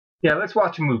Yeah, let's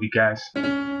watch a movie, guys.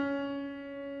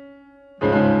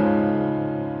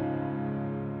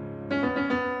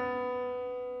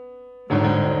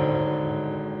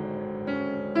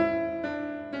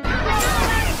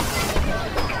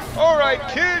 All right,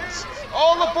 kids,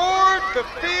 all aboard the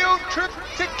field trip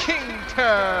to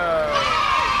Kingtown.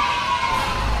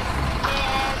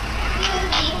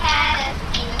 Susie had a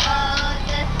steamboat,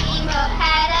 the steamboat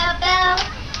had a bell.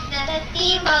 The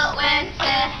steamboat went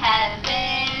to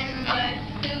heaven, but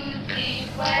Susie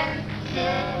went to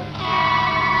hell.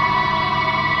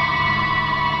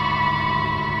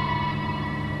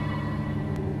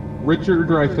 Richard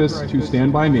Dreyfuss to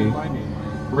Stand By Me,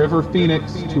 River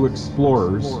Phoenix to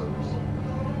Explorers,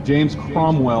 James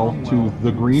Cromwell to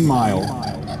The Green Mile,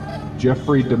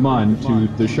 Jeffrey DeMunn to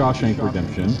The Shawshank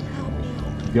Redemption,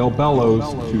 Gail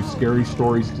Bellows to Scary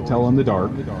Stories to Tell in the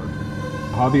Dark,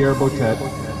 Javier Botet,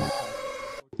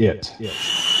 It.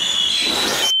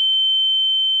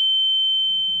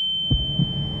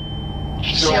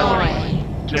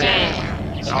 Join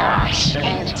Dan, Josh,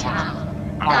 and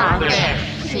Tom on their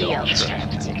field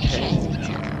trip to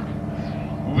Kingtown.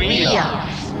 We are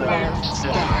friends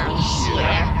down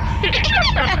here.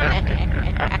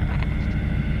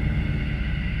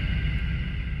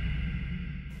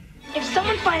 If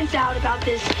someone finds out about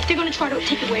this, they're going to try to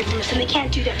take it away from us, and they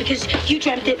can't do that because you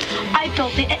dreamt it, I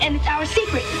felt it, and it's our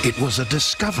secret. It was a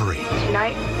discovery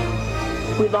Tonight,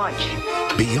 we launch.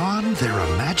 beyond their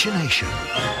imagination.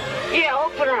 Yeah,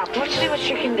 open her up. Let's see what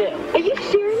she can do. Are you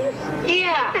serious?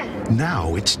 Yeah.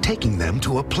 Now it's taking them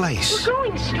to a place We're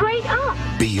going straight up.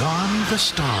 beyond the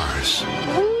stars.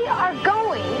 We are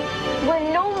going where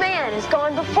no man has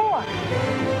gone before.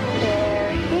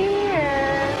 They're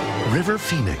here. River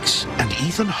Phoenix and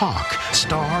Ethan Hawke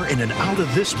star in an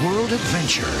out-of-this-world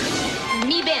adventure.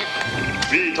 Me, Ben.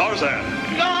 Be Tarzan.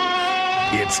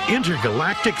 It's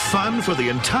intergalactic fun for the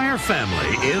entire family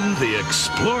in The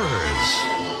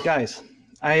Explorers. Guys,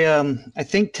 I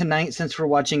think tonight, since we're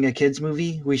watching a kids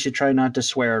movie, we should try not to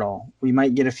swear at all. We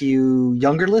might get a few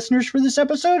younger listeners for this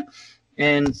episode,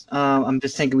 and I'm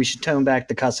just thinking we should tone back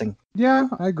the cussing. Yeah,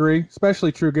 I agree.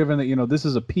 Especially true given that, this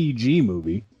is a PG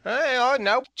movie. Hey, oh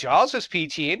no, Jaws was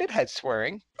PG and it had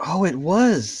swearing. Oh, it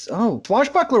was. Oh,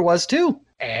 Swashbuckler was too.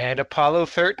 And Apollo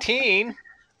 13.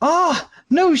 Oh,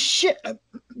 no shit.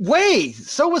 Wait,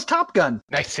 so was Top Gun.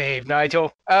 Nice save,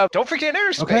 Nigel. Don't forget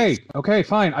airspace. Okay,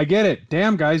 fine. I get it.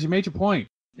 Damn, guys, you made your point.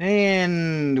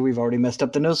 And we've already messed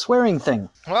up the no swearing thing.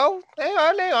 Well,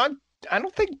 hang on. I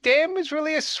don't think damn is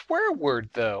really a swear word,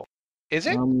 though. Is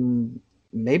it?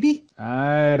 Maybe?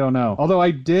 I don't know. Although I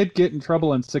did get in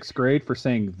trouble in 6th grade for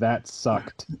saying that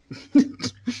sucked.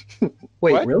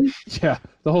 Wait, What? really? Yeah,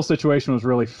 the whole situation was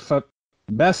really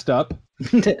messed up.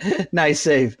 Nice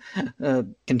save.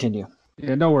 Continue.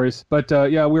 Yeah, no worries. But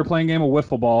yeah, we were playing a game of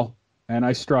wiffle ball, and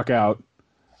I struck out.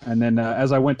 And then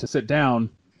as I went to sit down,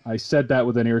 I said that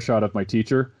within earshot of my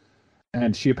teacher.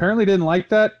 And she apparently didn't like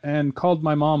that and called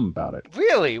my mom about it.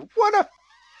 Really? What a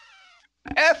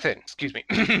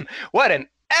what an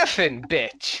effing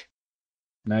bitch.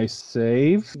 Nice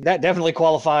save. That definitely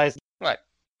qualifies. What?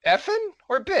 Effing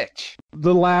or bitch?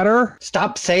 The latter.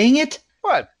 Stop saying it.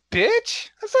 What? Bitch?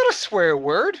 That's not a swear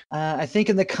word. I think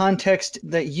in the context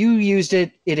that you used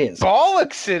it, it is.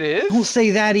 Bollocks it is. Don't say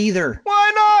that either.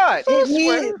 Why not? It's not a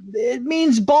swear. It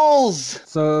means balls.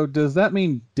 So does that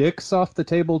mean dick's off the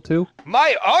table too?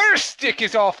 My arse stick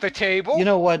is off the table. You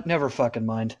know what? Never fucking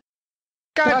mind.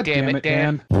 God damn it,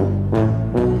 Dan.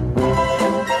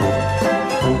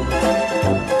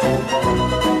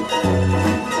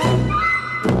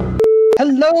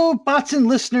 Hello, bots and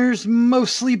listeners,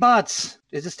 mostly bots.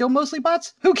 Is it still mostly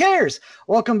bots? Who cares?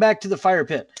 Welcome back to the Fire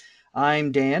Pit.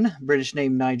 I'm Dan, British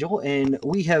name Nigel, and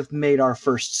we have made our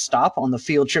first stop on the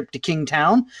field trip to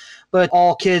Kingtown, but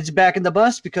all kids back in the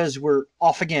bus because we're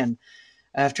off again.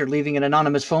 After leaving an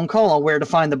anonymous phone call on where to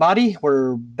find the body,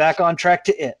 we're back on track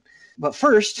to it. But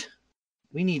first,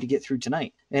 we need to get through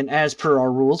tonight. And as per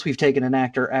our rules, we've taken an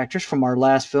actor/actress from our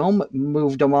last film,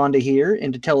 moved them on to here,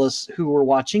 and to tell us who we're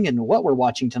watching and what we're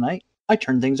watching tonight, I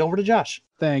turn things over to Josh.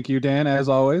 Thank you, Dan, as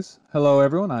always. Hello,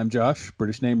 everyone. I'm Josh,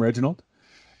 British name Reginald.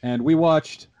 And we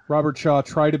watched Robert Shaw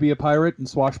try to be a pirate in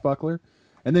Swashbuckler,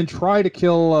 and then try to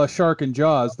kill a shark in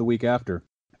Jaws the week after.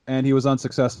 And he was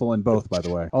unsuccessful in both, by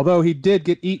the way. Although he did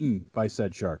get eaten by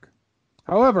said shark.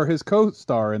 However, his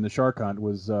co-star in the shark hunt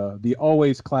was the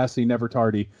always classy, never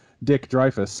tardy Dick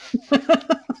Dreyfuss.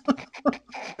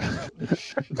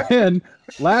 Then,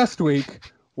 last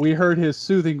week, we heard his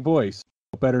soothing voice,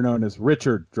 better known as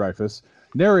Richard Dreyfuss,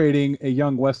 narrating a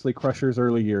young Wesley Crusher's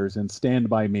early years in Stand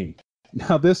By Me.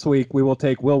 Now this week, we will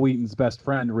take Will Wheaton's best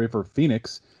friend, River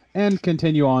Phoenix, and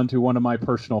continue on to one of my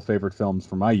personal favorite films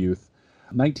from my youth,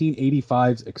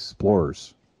 1985's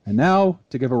Explorers. And now,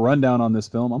 to give a rundown on this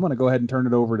film, I'm going to go ahead and turn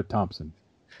it over to Thompson.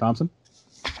 Thompson?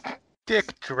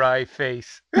 Dick dry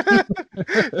face.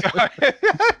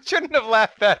 Shouldn't have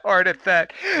laughed that hard at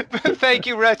that. But thank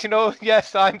you, Reginald.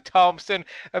 Yes, I'm Thompson.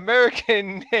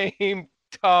 American name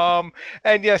Tom.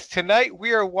 And yes, tonight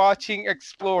we are watching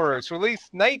Explorers,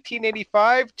 released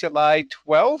 1985, July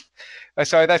 12th.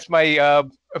 Sorry, that's my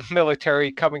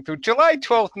military coming through. July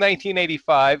 12th,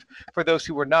 1985, for those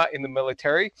who were not in the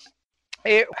military.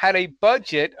 It had a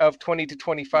budget of $20 to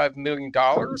 $25 million,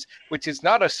 which is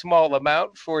not a small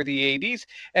amount for the 80s,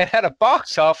 and had a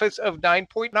box office of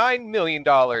 $9.9 million,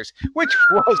 which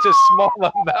was a small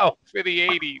amount for the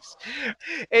 80s.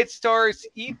 It stars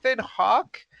Ethan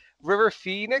Hawke, River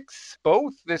Phoenix,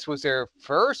 both. This was their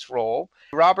first role.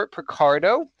 Robert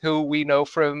Picardo, who we know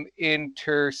from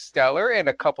Interstellar and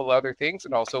a couple other things,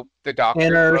 and also the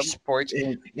Doctor from Sports.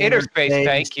 Interspace,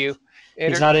 thank you.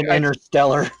 He's not in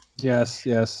Interstellar. Yes,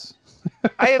 yes.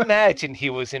 I imagine he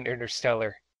was in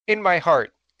Interstellar. In my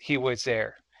heart, he was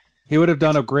there. He would have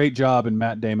done a great job in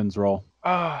Matt Damon's role.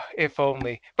 Ah, if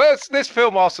only. But this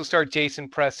film also starred Jason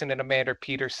Preston and Amanda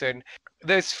Peterson.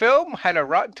 This film had a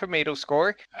Rotten Tomato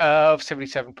score of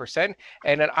 77%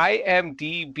 and an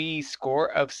IMDb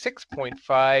score of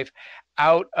 6.5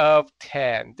 out of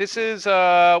 10. This is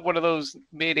one of those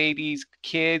mid-80s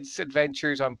kids'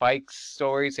 adventures on bikes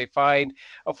stories. They find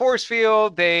a force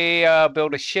field, they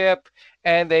build a ship,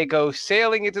 and they go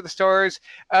sailing into the stars,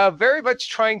 very much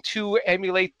trying to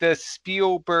emulate the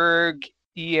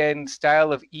Spielberg-ian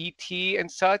style of E.T. and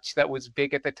such that was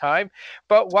big at the time.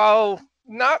 But while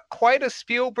not quite a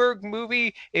Spielberg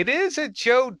movie, it is a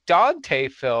Joe Dante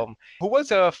film, who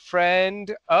was a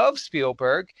friend of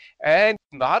Spielberg, and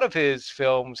a lot of his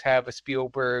films have a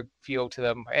Spielberg feel to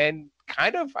them, and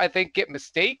kind of, I think, get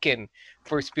mistaken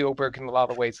for Spielberg in a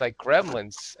lot of ways, like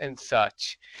Gremlins and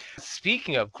such.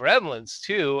 Speaking of Gremlins,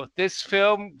 too, this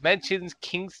film mentions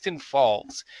Kingston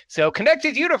Falls. So,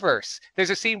 connected universe. There's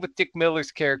a scene with Dick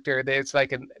Miller's character. There's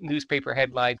like a newspaper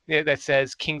headline that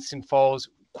says Kingston Falls,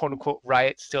 quote unquote,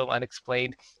 riot still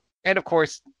unexplained. And of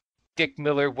course, Dick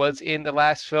Miller was in the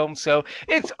last film, so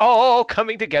it's all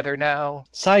coming together now.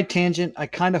 Side tangent, I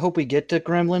kind of hope we get to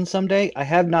Gremlins someday. I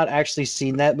have not actually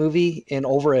seen that movie in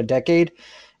over a decade,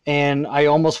 and I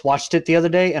almost watched it the other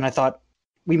day, and I thought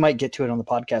we might get to it on the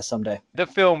podcast someday. The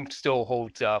film still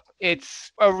holds up.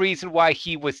 It's a reason why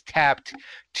he was tapped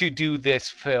to do this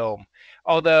film.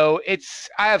 Although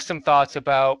I have some thoughts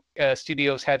about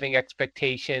studios having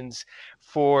expectations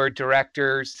for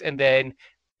directors and then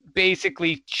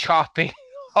basically chopping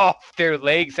off their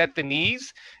legs at the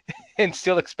knees and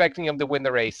still expecting them to win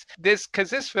the race. Because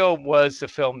this film was the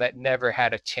film that never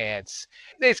had a chance.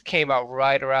 This came out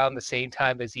right around the same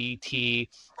time as E.T.,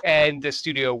 and the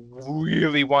studio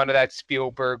really wanted that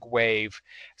Spielberg wave.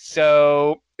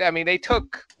 So, I mean, they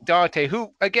took Dante,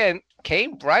 who, again,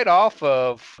 came right off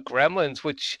of Gremlins,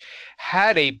 which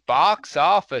had a box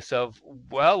office of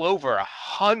well over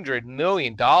 $100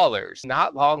 million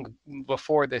not long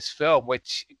before this film,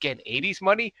 which, again, 80s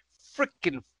money,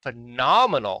 freaking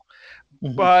phenomenal.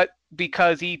 Mm-hmm. But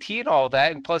because E.T. and all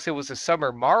that, and plus it was a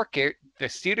summer market, the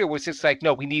studio was just like,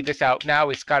 no, we need this out now.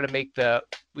 We got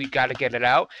to get it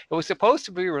out. It was supposed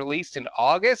to be released in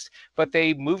August, but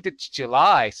they moved it to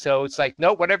July. So it's like,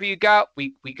 no, whatever you got,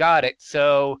 we got it.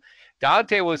 So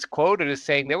Dante was quoted as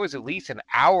saying there was at least an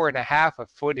hour and a half of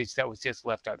footage that was just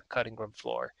left on the cutting room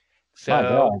floor. So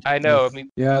I know. I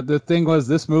mean, yeah, the thing was,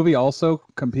 this movie also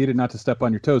competed, not to step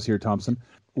on your toes here, Thompson,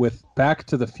 with Back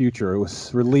to the Future. It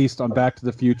was released on Back to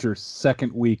the Future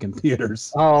second week in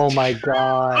theaters. Oh my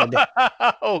God.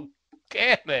 Oh,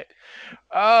 damn it.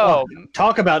 Oh,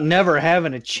 talk about never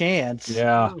having a chance.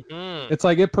 Yeah. Mm-hmm. It's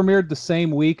like it premiered the same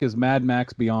week as Mad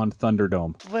Max Beyond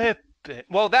Thunderdome. Flip it.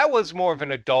 Well, that was more of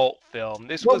an adult film.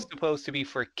 This was supposed to be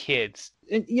for kids.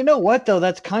 You know what, though?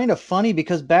 That's kind of funny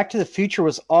because Back to the Future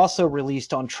was also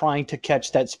released on trying to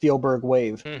catch that Spielberg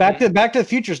wave. Mm-hmm. Back to the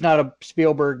Future is not a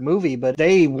Spielberg movie, but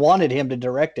they wanted him to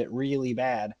direct it really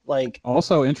bad.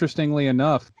 Also, interestingly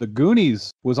enough, The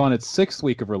Goonies was on its 6th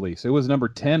week of release. It was number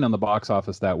 10 on the box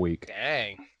office that week.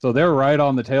 Dang. So they're right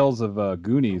on the tails of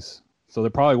Goonies. So they're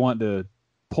probably wanting to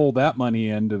pull that money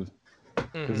in to...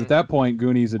 Because at that point,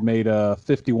 Goonies had made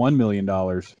 $51 million.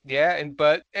 Yeah,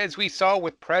 but as we saw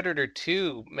with Predator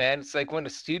 2, man, it's like when a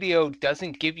studio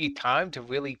doesn't give you time to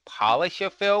really polish a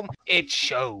film, it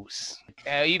shows.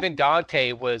 Even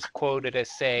Dante was quoted as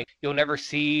saying, "You'll never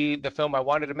see the film I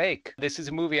wanted to make. This is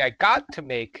a movie I got to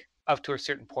make, up to a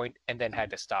certain point and then had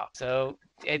to stop. So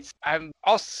I'm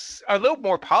also a little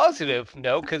more positive,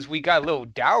 no, because we got a little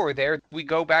dour there. We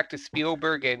go back to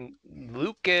Spielberg and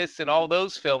Lucas and all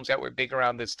those films that were big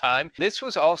around this time. This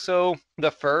was also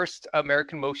the first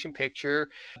American motion picture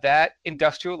that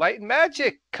Industrial Light and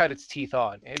Magic cut its teeth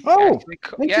on. It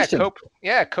Interesting.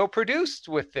 Co-produced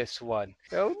with this one.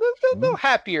 So a little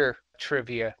happier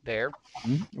trivia there.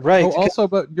 Right. Oh, also,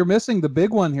 but you're missing the big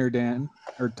one here, Dan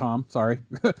or Tom. Sorry.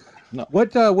 No.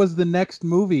 What was the next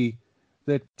movie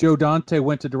that Joe Dante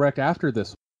went to direct after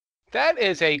this? That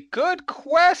is a good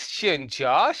question,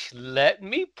 Josh. Let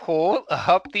me pull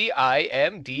up the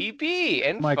IMDb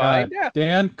and My find God, out.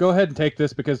 Dan, go ahead and take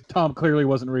this because Tom clearly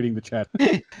wasn't reading the chat.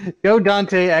 Joe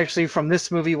Dante actually from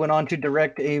this movie went on to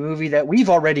direct a movie that we've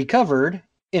already covered,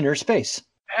 Inner Space.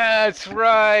 That's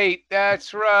right.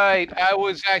 That's right. I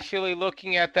was actually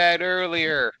looking at that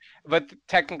earlier, but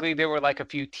technically there were like a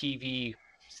few TV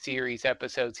series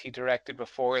episodes he directed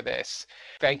before this.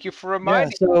 Thank you for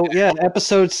reminding me.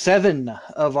 Episode 7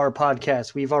 of our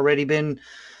podcast, we've already been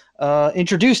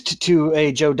introduced to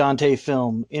a Joe Dante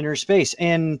film, Inner Space,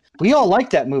 and we all like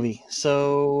that movie.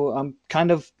 So I'm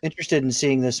kind of interested in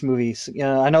seeing this movie.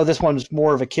 I know this one's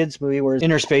more of a kids movie, whereas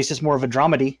Inner Space is more of a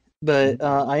dramedy. But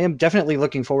I am definitely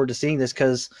looking forward to seeing this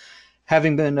because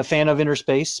having been a fan of Inner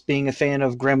Space, being a fan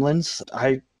of Gremlins,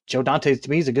 Joe Dante to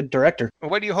me is a good director.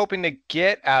 What are you hoping to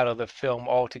get out of the film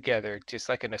altogether? Just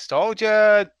like a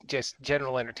nostalgia, just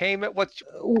general entertainment?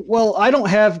 Well, I don't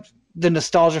have the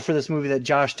nostalgia for this movie that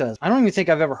Josh does. I don't even think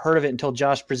I've ever heard of it until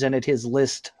Josh presented his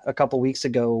list a couple weeks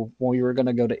ago when we were going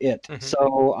to go to it. Mm-hmm.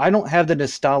 So I don't have the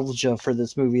nostalgia for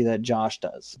this movie that Josh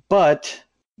does. But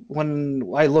when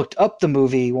I looked up the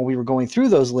movie when we were going through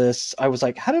those lists, I was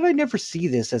like, how did I never see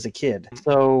this as a kid?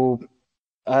 So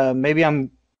maybe I'm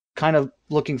kind of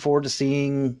looking forward to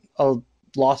seeing a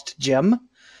lost gem,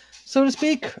 so to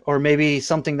speak, or maybe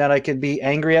something that I could be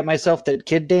angry at myself that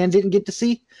Kid Dan didn't get to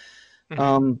see.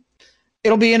 Mm-hmm.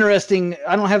 It'll be interesting.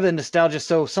 I don't have the nostalgia,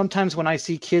 so sometimes when I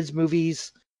see kids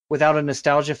movies without a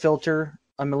nostalgia filter,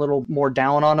 I'm a little more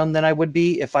down on them than I would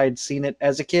be if I had seen it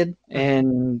as a kid. Mm-hmm.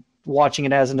 And watching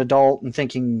it as an adult and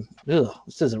thinking, ugh,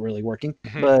 this isn't really working.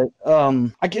 Mm-hmm.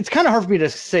 But it's kind of hard for me to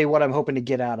say what I'm hoping to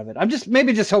get out of it. I'm just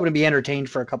hoping to be entertained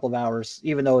for a couple of hours,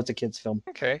 even though it's a kid's film.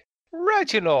 Okay.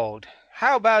 Reginald,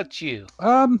 how about you?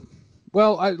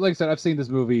 Well, like I said, I've seen this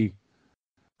movie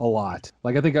a lot.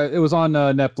 Like, I think it was on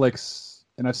Netflix,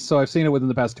 and I've seen it within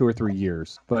the past 2 or 3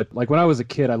 years. But like when I was a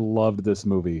kid, I loved this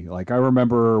movie. Like, I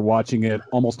remember watching it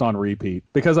almost on repeat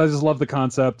because I just love the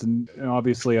concept, and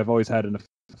obviously I've always had an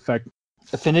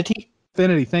affinity.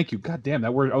 Thank you. God damn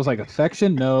that word. I was like,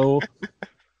 affection, no.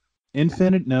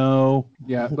 Infinite, no.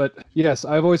 Yeah, but yes,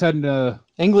 I've always had an.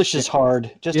 English is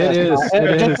hard. It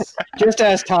is. Just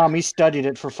ask Tom. He studied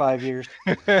it for 5 years.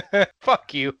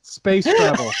 Fuck you. Space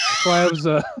travel. That's why I was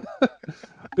a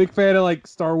big fan of like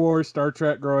Star Wars, Star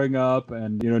Trek growing up,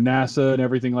 and NASA and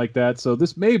everything like that. So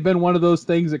this may have been one of those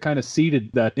things that kind of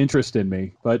seeded that interest in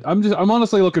me. But I'm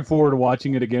honestly looking forward to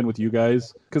watching it again with you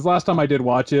guys because last time I did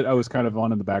watch it, I was kind of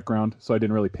on in the background, so I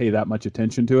didn't really pay that much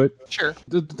attention to it. Sure.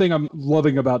 The thing I'm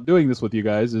loving about doing this with you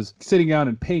guys is sitting down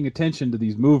and paying attention to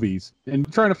these movies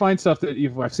and trying to find stuff that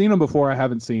if I've seen them before, I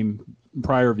haven't seen in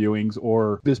prior viewings,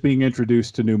 or just being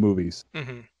introduced to new movies.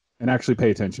 Mm-hmm. And actually pay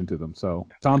attention to them. So,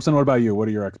 Thompson, what about you? What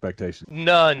are your expectations?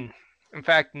 None. In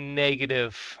fact,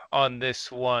 negative on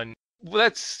this one.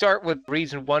 Let's start with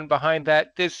reason one behind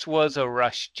that. This was a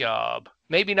rush job.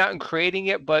 Maybe not in creating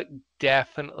it, but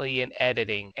definitely in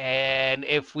editing. And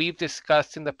if we've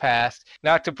discussed in the past,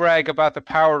 not to brag about the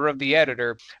power of the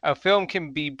editor, a film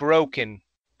can be broken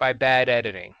by bad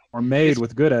editing. Or made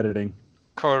with good editing.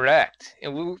 Correct.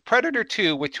 And Predator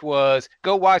 2, which was,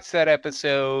 go watch that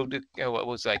episode, what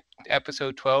was like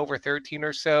episode 12 or 13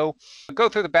 or so. Go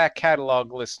through the back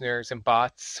catalog, listeners and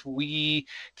bots. We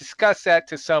discussed that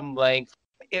to some length.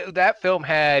 That film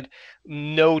had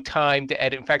no time to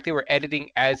edit. In fact, they were editing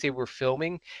as they were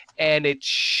filming, and it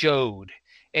showed.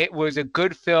 It was a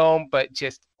good film, but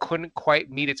just couldn't quite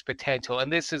meet its potential.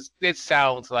 And it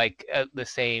sounds like the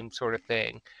same sort of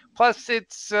thing. Plus,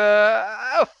 it's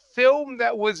a film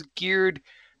that was geared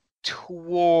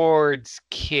towards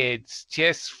kids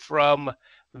just from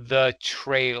the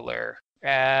trailer.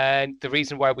 And the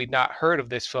reason why we'd not heard of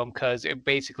this film, because it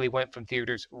basically went from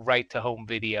theaters right to home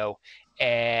video.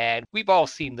 And we've all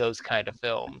seen those kind of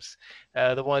films.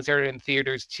 The ones that are in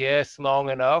theaters just long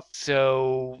enough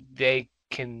so they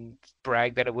can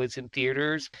brag that it was in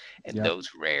theaters. And those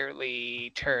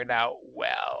rarely turn out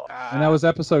well. And that was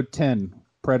episode 10.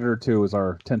 Predator 2 was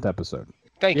our 10th episode.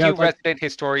 Thank you, resident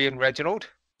historian Reginald.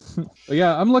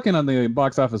 Yeah, I'm looking on the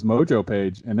Box Office Mojo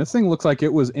page, and this thing looks like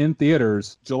it was in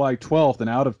theaters July 12th and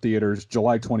out of theaters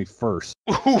July 21st.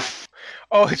 Oof.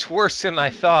 Oh, it's worse than I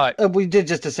thought. We did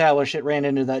just establish it ran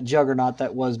into that juggernaut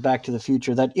that was Back to the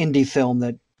Future, that indie film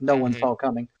that no one saw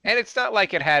coming. And it's not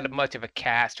like it had much of a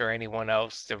cast or anyone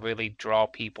else to really draw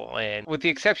people in. With the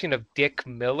exception of Dick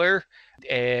Miller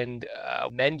and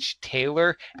Mensch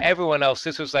Taylor, everyone else,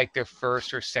 this was like their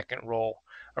first or second role.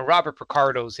 Robert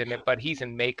Picardo's in it, but he's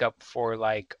in makeup for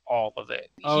like all of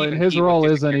it. Oh, and his role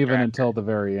isn't even until the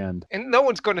very end. And no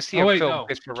one's going to see a film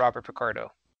just for Robert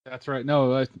Picardo. That's right.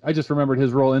 No, I just remembered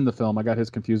his role in the film. I got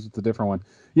his confused with the different one.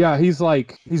 Yeah, he's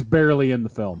barely in the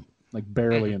film. Like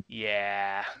barely in.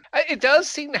 Yeah. It does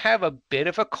seem to have a bit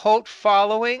of a cult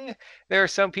following. There are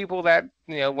some people that,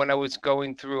 when I was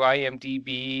going through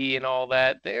IMDb and all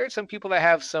that, there are some people that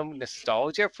have some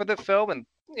nostalgia for the film and,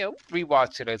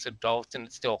 rewatch it as adults and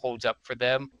it still holds up for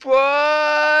them.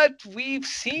 But we've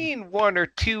seen one or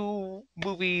two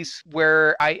movies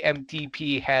where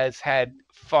IMDb has had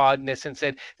fondness and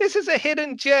said, this is a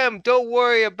hidden gem. Don't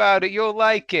worry about it. You'll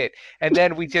like it. And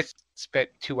then we just spent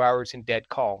 2 hours in dead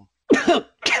calm.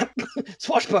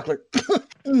 Swashbuckler.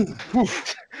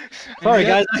 Sorry,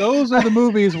 guys. Those are the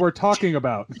movies we're talking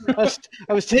about.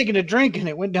 I was taking a drink and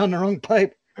it went down the wrong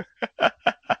pipe.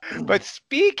 But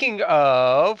speaking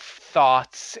of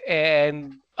thoughts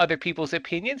and other people's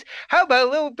opinions, how about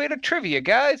a little bit of trivia,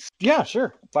 guys? Yeah,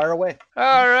 sure. Fire away.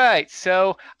 All right.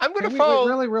 So I'm going to follow.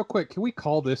 Really, real quick, can we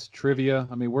call this trivia?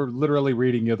 I mean, we're literally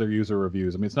reading other user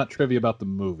reviews. I mean, it's not trivia about the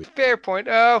movie. Fair point.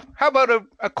 How about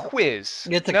a quiz?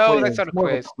 It's a no, quiz. That's not a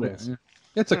quiz. Yeah.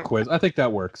 It's a quiz. I think that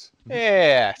works.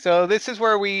 Yeah. So this is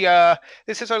where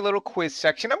this is our little quiz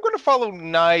section. I'm going to follow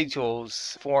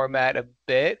Nigel's format a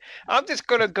bit. I'm just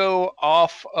going to go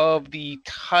off of the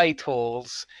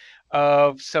titles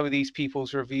of some of these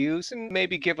people's reviews and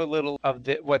maybe give a little of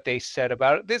what they said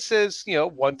about it. This is,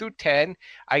 1 through 10.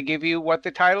 I give you what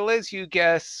the title is. You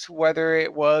guess whether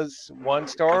it was 1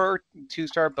 star or 2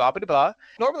 star, blah, blah, blah.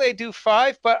 Normally I do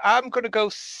 5, but I'm going to go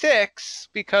 6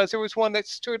 because there was one that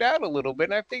stood out a little bit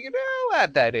and I figured I'll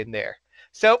add that in there.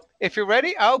 So if you're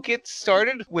ready, I'll get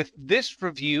started with this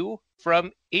review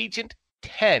from Agent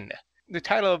 10. The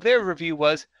title of their review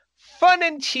was Fun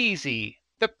and Cheesy.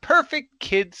 The perfect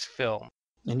kids film.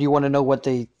 And you want to know what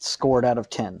they scored out of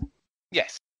 10?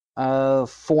 Yes.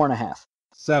 4.5.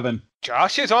 7.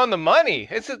 Josh is on the money.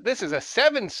 This is a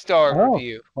 7-star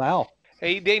review. Wow.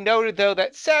 They noted, though,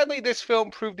 that sadly this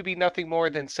film proved to be nothing more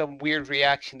than some weird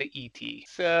reaction to E.T.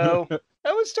 So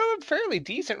that was still a fairly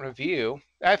decent review.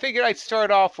 I figured I'd start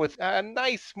off with a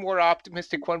nice, more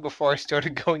optimistic one before I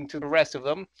started going to the rest of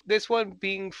them. This one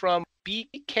being from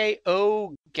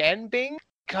BKO Ganbing.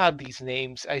 God, these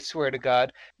names, I swear to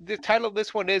God. The title of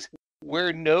this one is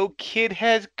Where No Kid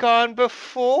Has Gone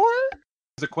Before?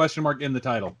 There's a question mark in the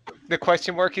title. The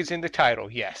question mark is in the title,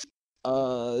 yes.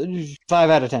 5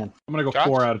 out of 10. I'm going to go Josh?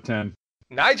 4 out of 10.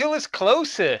 Nigel is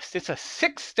closest. It's a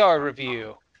 6-star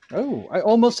review. Oh, I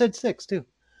almost said 6, too.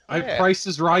 I Price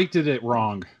is Right did it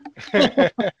wrong.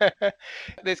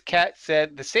 This cat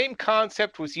said the same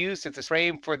concept was used as a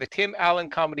frame for the Tim Allen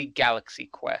comedy Galaxy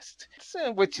Quest,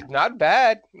 which is not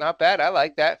bad. Not bad. I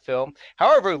like that film.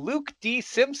 However, Luke D.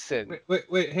 Simpson.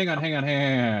 Wait, hang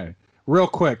on. Real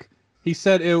quick. He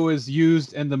said it was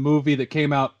used in the movie that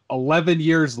came out 11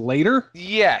 years later?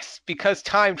 Yes, because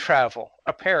time travel,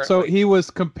 apparently. So he was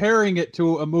comparing it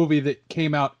to a movie that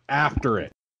came out after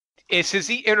it. This is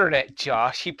the internet,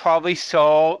 Josh. He probably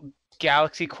saw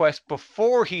Galaxy Quest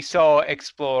before he saw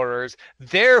Explorers.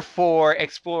 Therefore,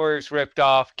 Explorers ripped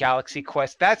off Galaxy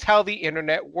Quest. That's how the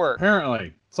internet works.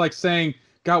 Apparently. It's like saying,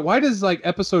 God, why does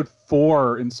episode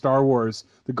 4 in Star Wars,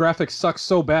 the graphics suck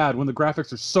so bad when the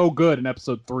graphics are so good in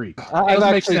episode 3?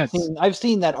 Doesn't make sense. I've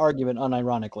seen that argument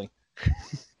unironically.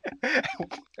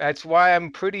 That's why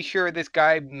I'm pretty sure this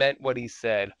guy meant what he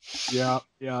said. Yeah,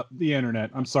 the internet.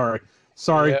 I'm sorry.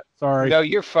 Sorry. No,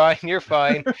 you're fine. You're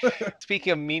fine.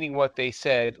 Speaking of meaning what they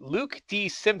said, Luke D.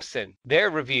 Simpson, their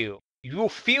review. You'll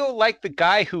feel like the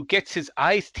guy who gets his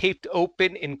eyes taped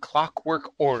open in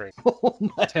Clockwork Orange. Oh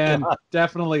my 10. God.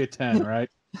 Definitely a 10, right?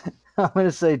 I'm going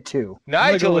to say 2.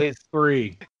 Nigel is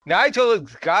 3. Nigel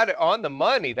has got it on the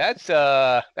money. That's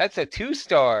a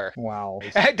 2-star. Wow.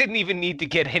 I didn't even need to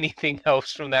get anything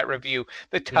else from that review.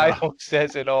 The title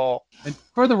says it all. And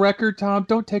for the record, Tom,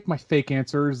 don't take my fake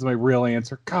answer as my real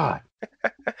answer. God.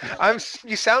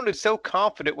 You sounded so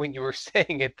confident when you were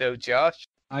saying it, though, Josh.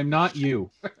 I'm not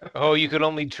you. Oh, you could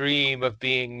only dream of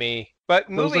being me. But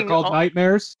Those moving are called on.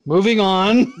 nightmares. Moving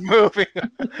on. Moving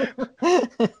on.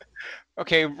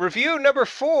 Okay, review number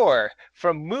 4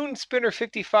 from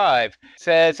Moonspinner55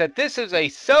 says that this is a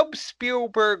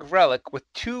sub-Spielberg relic with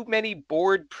too many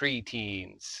bored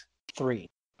preteens. 3.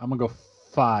 I'm gonna go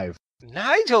 5.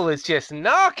 Nigel is just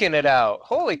knocking it out.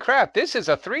 Holy crap, this is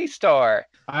a 3-star.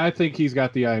 I think he's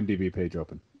got the IMDb page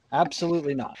open.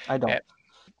 Absolutely not. I don't. Yeah.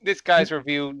 This guy's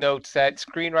review notes that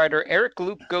screenwriter Eric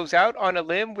Loop goes out on a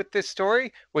limb with this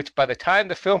story, which by the time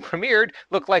the film premiered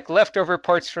looked like leftover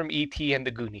parts from E.T. and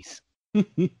the Goonies.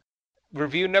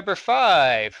 Review number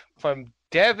 5 from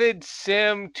David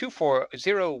Sim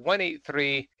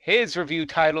 240183. His review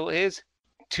title is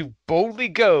To Boldly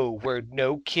Go Where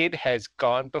No Kid Has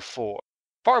Gone Before.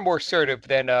 Far more assertive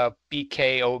than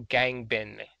BKO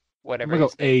Gangbin, whatever. I'm gonna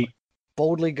go 8.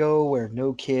 Boldly go where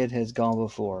no kid has gone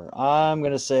before. I'm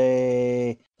going to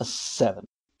say a 7.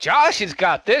 Josh has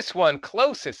got this one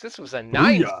closest. This was a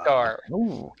 9-star.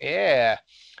 Ooh. Yeah.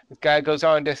 This guy goes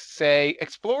on to say,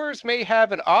 Explorers may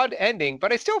have an odd ending,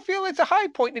 but I still feel it's a high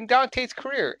point in Dante's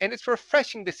career, and it's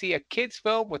refreshing to see a kid's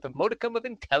film with a modicum of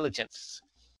intelligence.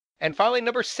 And finally,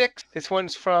 number 6, this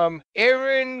one's from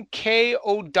Aaron K.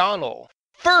 O'Donnell.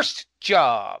 First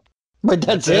Job. But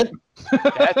that's it?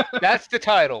 That's the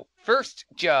title. First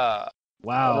Job.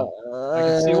 Wow. I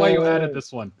can see why you added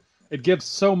this one. It gives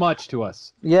so much to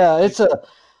us. Yeah, it's a...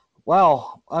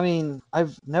 Wow. I mean,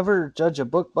 I've never judged a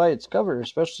book by its cover,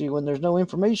 especially when there's no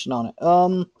information on it.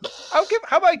 How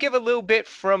about I give a little bit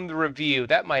from the review?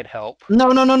 That might help. No.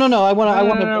 I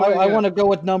want to go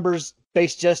with numbers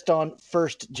based just on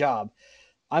First Job.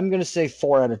 I'm going to say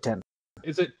 4 out of 10.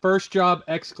 Is it First Job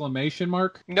exclamation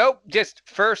mark? Nope, just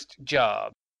First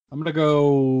Job. I'm gonna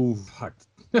go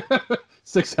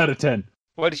 6 out of 10.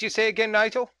 What did you say again,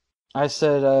 Nigel? I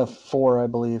said 4, I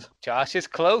believe. Josh is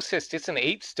closest. It's an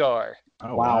 8-star.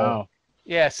 Oh, Wow.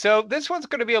 Yeah, so this one's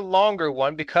going to be a longer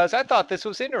one because I thought this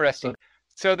was interesting.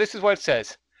 So this is what it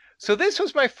says. So this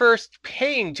was my first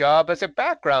paying job as a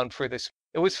background for this.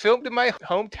 It was filmed in my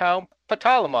hometown,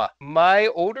 Patalama. My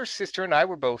older sister and I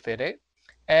were both in it.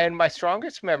 And my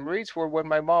strongest memories were when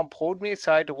my mom pulled me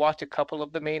aside to watch a couple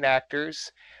of the main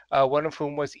actors, one of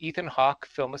whom was Ethan Hawke,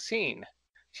 film a scene.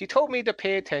 She told me to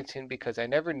pay attention because I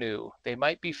never knew. They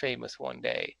might be famous one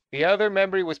day. The other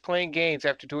memory was playing games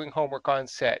after doing homework on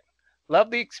set.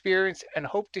 Loved the experience and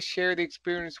hope to share the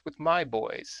experience with my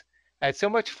boys. I had so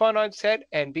much fun on set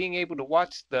and being able to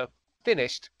watch the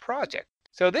finished project.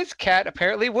 So this cat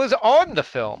apparently was on the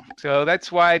film. So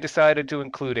that's why I decided to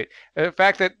include it. The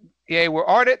fact that they were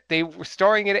on it, they were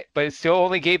starring in it, but it still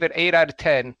only gave it 8 out of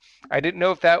 10. I didn't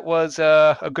know if that was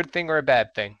a good thing or a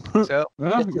bad thing. So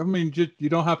well, I mean, you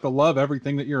don't have to love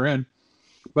everything that you're in.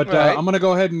 But right. I'm going to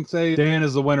go ahead and say Dan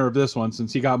is the winner of this one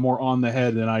since he got more on the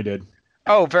head than I did.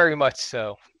 Oh, very much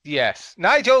so. Yes.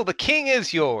 Nigel, the king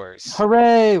is yours.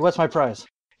 Hooray! What's my prize?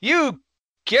 You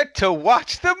get to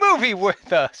watch the movie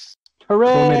with us.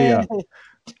 Hooray!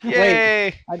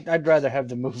 Yay! Wait, I'd rather have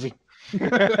the movie.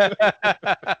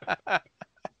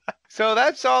 So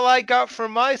that's all I got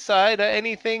from my side.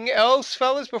 Anything else,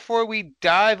 fellas, before we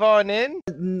dive on in?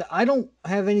 I don't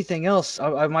have anything else.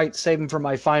 I might save them for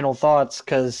my final thoughts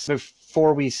because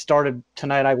before we started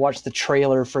tonight, I watched the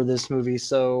trailer for this movie,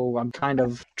 so I'm kind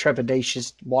of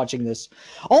trepidatious watching this.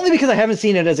 Only because I haven't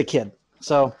seen it as a kid.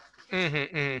 So.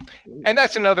 And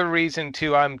that's another reason,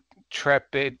 too, I'm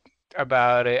trepid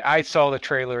about it. I saw the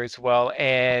trailer as well,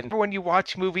 and when you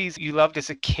watch movies you loved as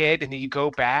a kid and then you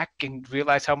go back and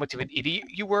realize how much of an idiot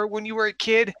you were when you were a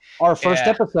kid. Our first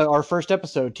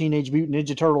episode, Teenage Mutant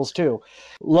Ninja Turtles 2.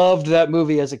 Loved that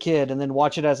movie as a kid and then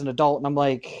watch it as an adult and I'm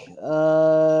like,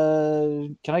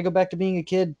 can I go back to being a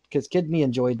kid? Because kid me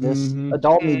enjoyed this.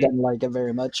 Adult me doesn't like it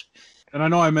very much. And I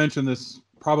know I mentioned this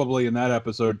probably in that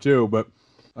episode too, but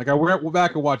like I went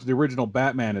back and watched the original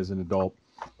Batman as an adult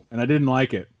and I didn't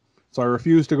like it. So I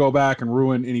refuse to go back and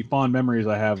ruin any fond memories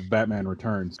I have of Batman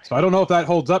Returns. So I don't know if that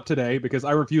holds up today because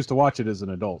I refuse to watch it as an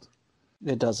adult.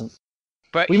 It doesn't.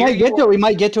 But we might get to it. We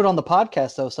might get to it on the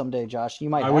podcast though someday, Josh. You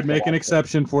might. I would make an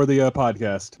exception for the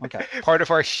podcast. Okay. Part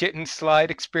of our shit and slide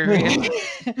experience.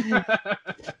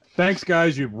 Thanks,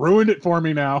 guys. You've ruined it for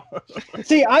me now.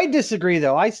 See, I disagree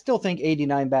though. I still think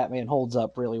 '89 Batman holds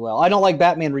up really well. I don't like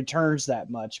Batman Returns that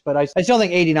much, but I still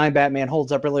think '89 Batman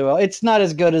holds up really well. It's not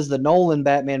as good as the Nolan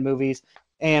Batman movies.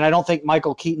 And I don't think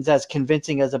Michael Keaton's as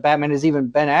convincing as a Batman as even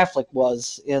Ben Affleck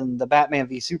was in the Batman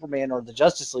v Superman or the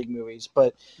Justice League movies.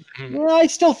 But yeah, I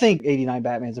still think '89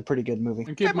 Batman's a pretty good movie.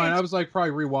 And keep in mind, I was like probably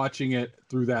rewatching it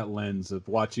through that lens of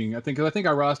watching. I think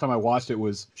last time I watched it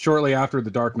was shortly after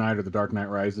The Dark Knight or The Dark Knight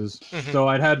Rises. So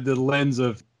I'd had the lens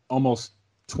of almost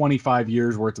 25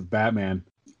 years worth of Batman.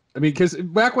 I mean, because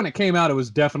back when it came out, it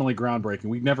was definitely groundbreaking.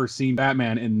 We'd never seen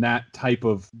Batman in that type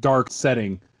of dark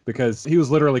setting because he was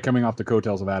literally coming off the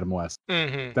coattails of Adam West.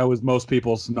 Mm-hmm. That was most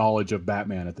people's knowledge of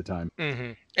Batman at the time.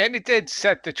 Mm-hmm. And it did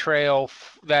set the trail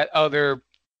that other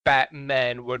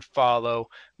Batmen would follow.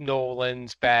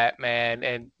 Nolan's Batman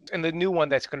and the new one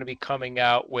that's going to be coming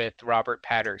out with Robert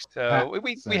Pattinson. So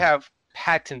we have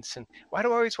Pattinson. Why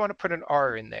do I always want to put an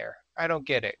R in there? I don't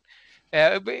get it.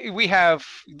 We have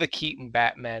the Keaton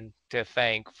Batman to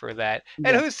thank for that.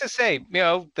 And who's to say,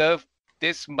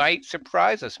 this might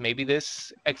surprise us. Maybe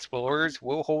this Explorers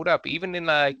will hold up, even in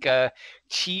like a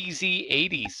cheesy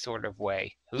 80s sort of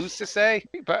way. Who's to say?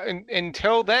 But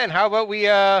until then, how about we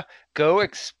go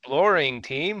exploring,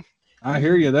 team? I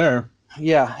hear you there.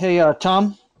 Yeah. Hey,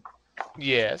 Tom,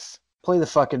 Yes. play the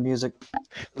fucking music.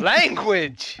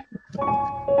 Language!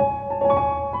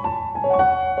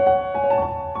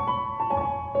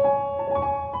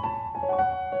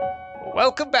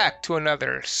 Welcome back to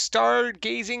another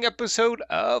stargazing episode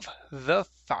of The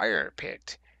Fire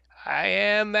Pit. I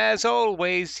am, as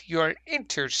always, your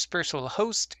interspersal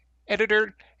host,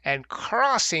 editor, and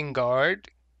crossing guard,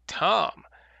 Tom.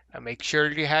 Now make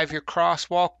sure you have your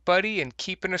crosswalk buddy and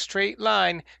keep in a straight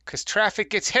line, 'cause traffic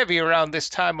gets heavy around this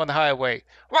time on the highway.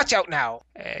 Watch out now!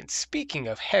 And speaking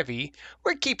of heavy,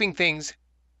 we're keeping things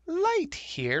light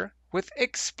here with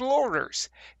Explorers,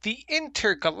 the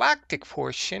intergalactic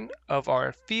portion of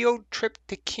our field trip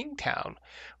to Kingtown,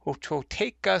 which will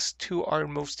take us to our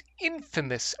most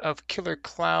infamous of killer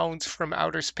clowns from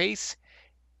outer space,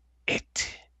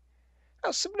 It.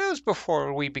 Now, some news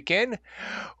before we begin.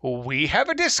 We have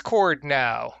a Discord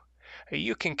now.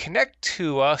 You can connect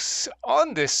to us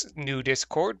on this new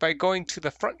Discord by going to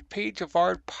the front page of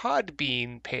our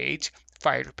Podbean page,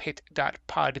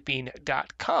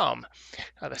 firepit.podbean.com.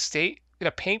 Now,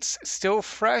 the paint's still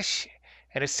fresh,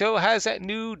 and it still has that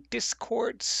new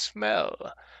Discord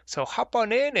smell. So hop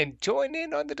on in and join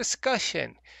in on the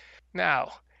discussion.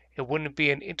 Now, it wouldn't be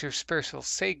an interspersal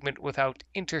segment without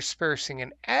interspersing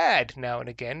an ad now and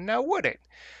again, now would it?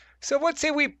 So what say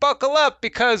we buckle up,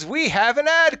 because we have an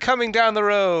ad coming down the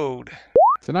road.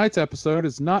 Tonight's episode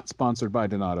is not sponsored by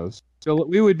Donato's. So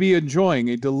we would be enjoying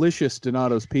a delicious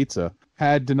Donato's pizza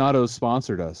had Donato's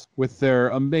sponsored us with their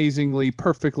amazingly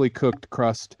perfectly cooked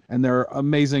crust and their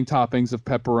amazing toppings of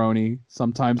pepperoni,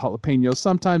 sometimes jalapeno,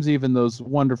 sometimes even those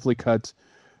wonderfully cut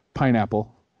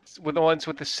pineapple. With the ones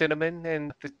with the cinnamon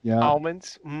and the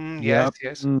almonds.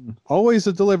 Yes. Always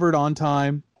delivered on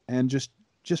time and just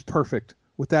perfect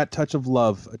with that touch of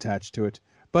love attached to it.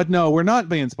 But no, we're not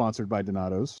being sponsored by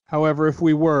Donato's. However, if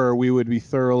we were, we would be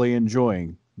thoroughly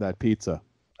enjoying that pizza.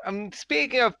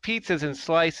 Speaking of pizzas and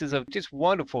slices of just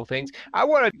wonderful things, I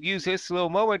want to use this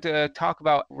little moment to talk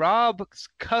about Rob's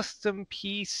Custom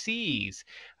PCs,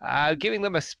 giving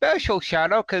them a special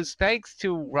shout out because thanks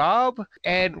to Rob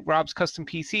and Rob's Custom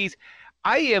PCs,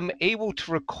 I am able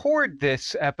to record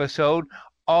this episode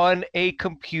on a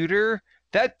computer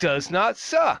that does not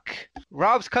suck.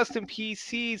 Rob's Custom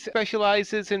PCs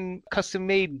specializes in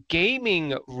custom-made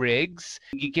gaming rigs.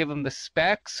 You give him the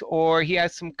specs, or he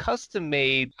has some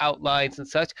custom-made outlines and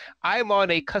such. I'm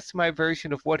on a customized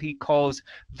version of what he calls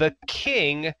the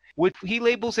King, which he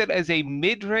labels it as a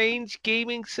mid-range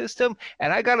gaming system.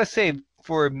 And I gotta say,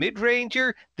 for a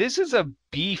mid-ranger, this is a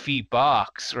beefy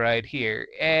box right here.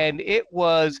 And it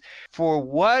was, for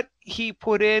what he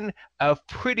put in, a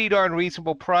pretty darn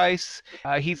reasonable price.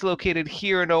 He's located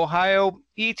here in Ohio.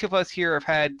 Each of us here have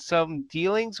had some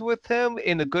dealings with him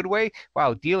in a good way.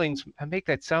 Wow, dealings, I make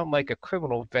that sound like a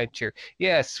criminal venture.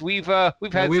 Yes, we've had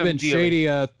we've some been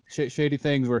dealings. shady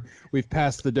things where we've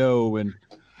passed the dough and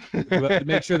to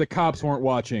make sure the cops weren't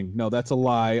watching. No, that's a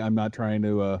lie. I'm not trying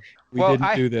to. We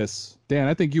didn't do this. Dan,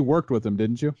 I think you worked with him,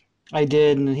 didn't you? I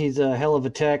did, and he's a hell of a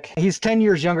tech. He's 10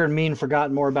 years younger than me and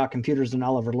forgotten more about computers than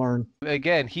I'll ever learn.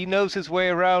 Again, he knows his way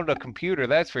around a computer.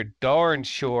 That's for darn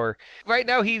sure. Right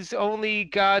now, he's only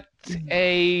got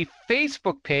a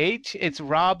Facebook page. It's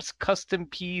Rob's Custom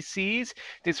PCs.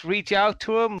 Just reach out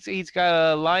to him. He's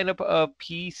got a lineup of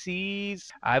PCs.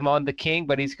 I'm on the King,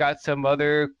 but he's got some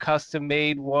other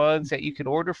custom-made ones that you can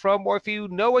order from. Or if you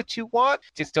know what you want,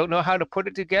 just don't know how to put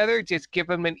it together, just give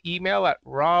him an email at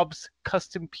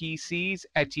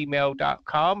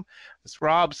robscustompcs@gmail.com. It's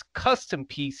Rob's Custom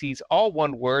PCs, all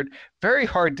one word. Very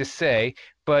hard to say,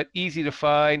 but easy to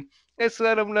find. Just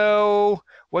let him know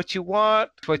what you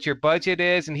want, what your budget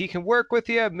is, and he can work with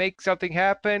you, make something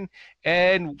happen,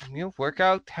 and work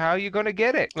out how you're going to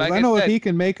get it. Like I know if he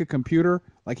can make a computer,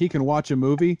 like he can watch a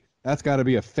movie, that's got to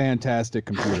be a fantastic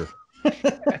computer.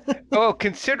 Oh,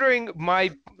 considering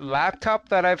my laptop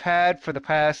that I've had for the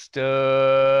past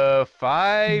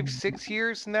 5, 6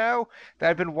 years now that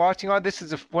I've been watching on, this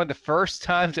is one of the first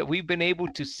times that we've been able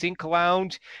to sync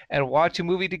lounge and watch a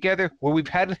movie together where we've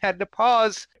hadn't had to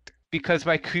pause because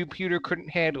my computer couldn't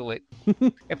handle it.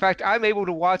 In fact, I'm able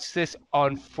to watch this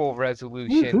on full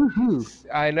resolution. Woo-hoo-hoo.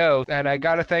 I know, and I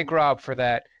gotta thank Rob for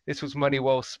that. This was money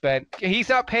well spent. He's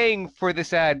not paying for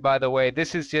this ad, by the way.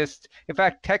 This is just, in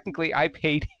fact, technically, I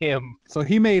paid him. So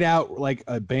he made out like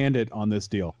a bandit on this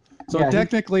deal. So Yeah,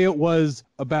 technically it was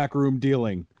a backroom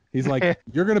dealing. He's like,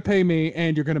 you're going to pay me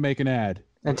and you're going to make an ad.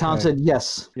 And Tom Okay. said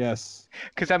yes. Yes,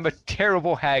 Because I'm a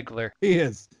terrible haggler. he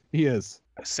is. He is.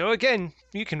 So again,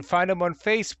 you can find him on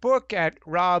Facebook at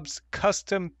Rob's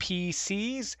Custom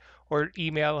PCs or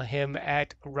email him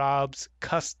at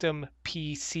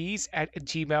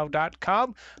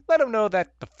robscustompcs@gmail.com. Let him know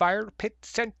that the Fire Pit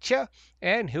sent you,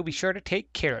 and he'll be sure to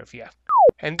take care of you.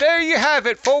 And there you have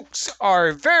it, folks,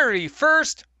 our very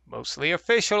first, mostly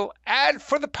official ad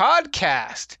for the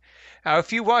podcast. Now,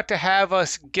 if you want to have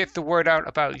us get the word out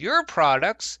about your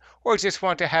products, or just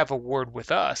want to have a word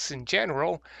with us in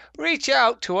general, reach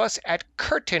out to us at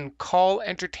Curtain Call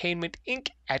Entertainment Inc.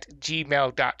 at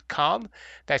gmail.com.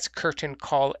 That's Curtain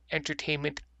Call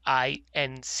Entertainment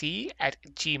Inc. at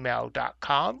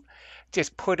gmail.com.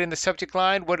 Just put in the subject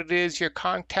line what it is you're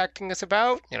contacting us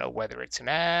about, whether it's an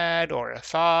ad or a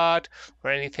thought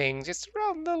or anything just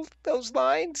around those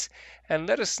lines, and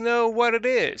let us know what it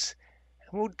is.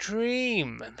 And we'll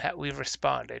dream that we've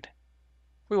responded.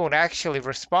 We won't actually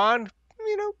respond,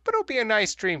 but it'll be a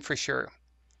nice dream for sure.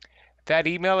 That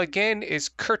email again is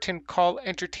Curtain Call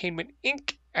Entertainment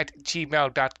Inc. at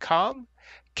gmail.com.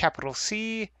 Capital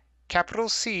C, capital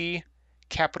C,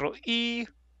 capital E,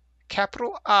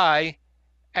 capital I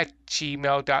at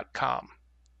gmail.com.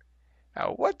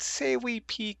 Now, what say we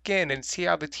peek in and see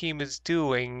how the team is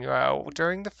doing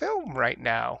during the film right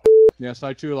now? Yes,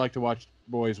 I too like to watch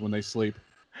boys when they sleep.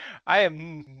 I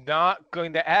am not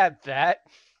going to add that.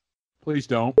 Please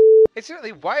don't.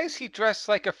 Incidentally, why is he dressed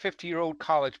like a 50-year-old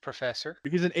college professor?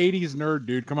 He's an 80s nerd,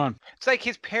 dude. Come on. It's like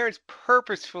his parents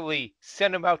purposefully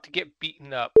sent him out to get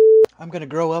beaten up. I'm going to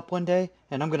grow up one day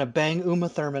and I'm going to bang Uma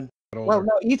Thurman. Well,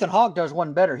 no, Ethan Hawke does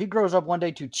one better. He grows up one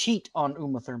day to cheat on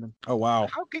Uma Thurman. Oh, wow.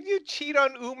 How can you cheat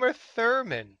on Uma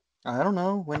Thurman? I don't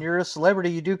know. When you're a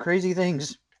celebrity, you do crazy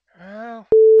things. Well,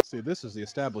 See, this is the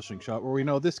establishing shot where we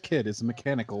know this kid is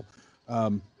mechanical,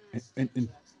 and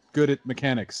good at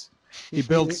mechanics. He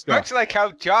builds stuff. much like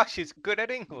how Josh is good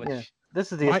at English. Yeah,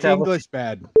 this is the My establishing. English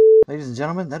bad. Ladies and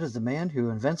gentlemen, that is the man who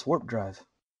invents warp drive.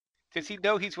 Does he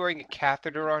know he's wearing a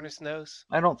catheter on his nose?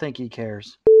 I don't think he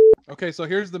cares. Okay, so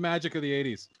here's the magic of the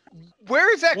 80s.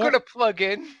 Where is that What? going to plug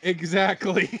in?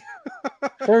 Exactly.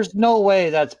 There's no way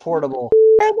that's portable.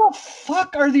 Where the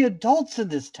fuck are the adults in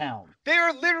this town? They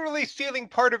are literally stealing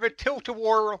part of a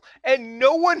tilt-a-whirl, and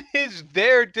no one is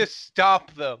there to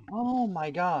stop them. Oh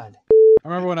my god. I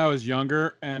remember when I was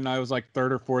younger and I was like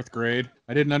 3rd or 4th grade,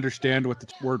 I didn't understand what the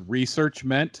word research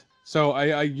meant. So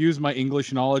I used my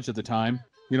English knowledge at the time.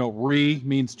 Re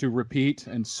means to repeat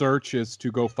and search is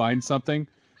to go find something.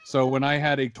 So when I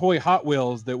had a toy Hot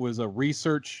Wheels that was a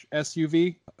research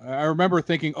SUV, I remember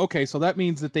thinking, okay, so that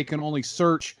means that they can only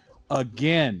search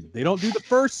again. They don't do the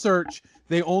first search,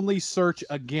 they only search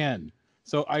again.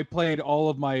 So I played all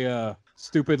of my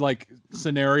stupid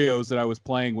scenarios that I was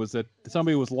playing was that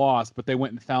somebody was lost, but they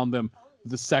went and found them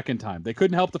the second time. They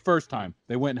couldn't help the first time.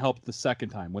 They went and helped the second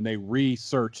time when they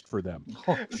researched for them.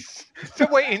 So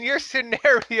wait, in your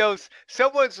scenarios,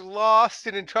 someone's lost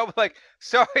and in trouble, like,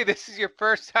 sorry, this is your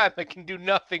first time, I can do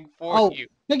nothing for you.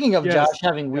 Speaking of Yes. Josh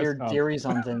having Yes, weird Tom. theories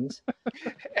on things,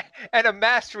 And a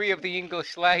mastery of the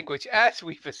English language, as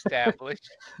we've established.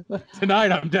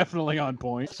 Tonight I'm definitely on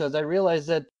point. so I realized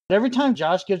that every time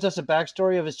Josh gives us a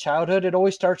backstory of his childhood, it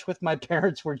always starts with my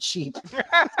parents were cheap.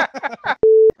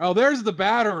 Oh, there's the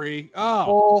battery. Oh,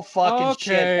 Oh fucking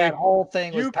shit! Okay. That whole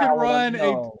thing was you can powered run on.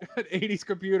 No. an 80s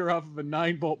computer off of a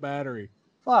 9-volt battery.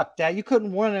 Fuck that! You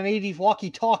couldn't run an 80s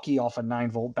walkie-talkie off a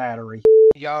 9-volt battery.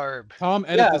 Yarb. Tom,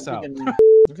 edit this we out. can-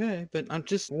 Okay, but I'm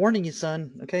just warning you, son.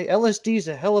 Okay, LSD's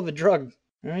a hell of a drug.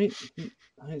 All right,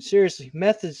 seriously,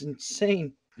 meth is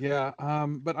insane. Yeah,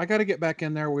 but I got to get back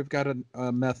in there. We've got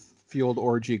a meth-fueled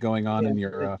orgy going on in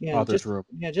your father's room.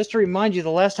 Yeah, just to remind you,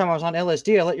 the last time I was on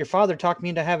LSD, I let your father talk me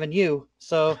into having you.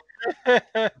 So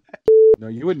No,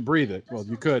 you wouldn't breathe it. Well,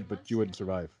 you could, but you wouldn't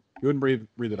survive. You wouldn't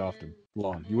breathe it often.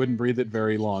 Long. You wouldn't breathe it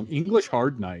very long. English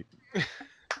hard night.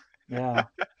 yeah,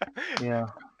 yeah.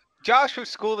 Josh was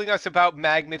schooling us about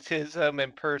magnetism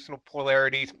and personal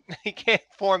polarities. He can't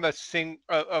form a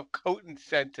coherent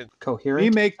sentence. Coherent. We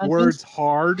make sentence? words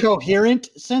hard. Coherent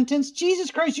sentence? Jesus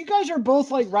Christ, you guys are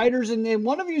both like writers, and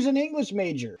one of you's an English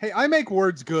major. Hey, I make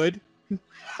words good.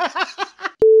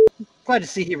 Glad to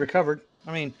see he recovered.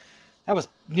 I mean, that was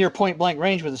near point blank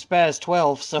range with a Spaz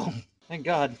 12, so thank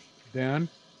God. Dan,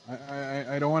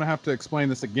 I don't want to have to explain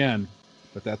this again,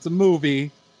 but that's a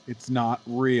movie. It's not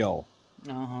real.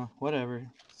 Whatever.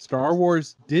 Star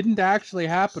Wars didn't actually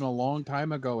happen a long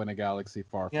time ago in a galaxy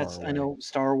far, Yes, far away. I know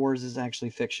Star Wars is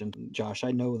actually fiction, Josh.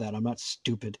 I know that. I'm not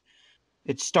stupid.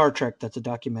 It's Star Trek that's a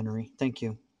documentary. Thank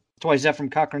you. That's why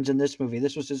Zefram Cochrane's in this movie.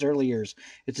 This was his early years.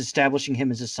 It's establishing him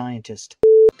as a scientist.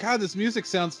 God, this music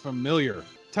sounds familiar.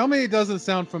 Tell me it doesn't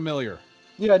sound familiar.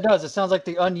 Yeah, it does. It sounds like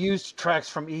the unused tracks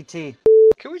from E.T.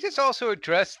 Can we just also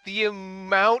address the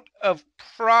amount of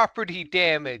property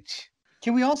damage?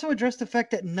 Can we also address the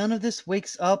fact that none of this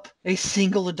wakes up a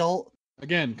single adult?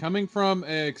 Again, coming from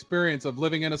an experience of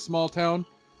living in a small town,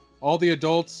 all the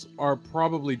adults are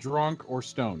probably drunk or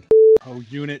stoned. Oh,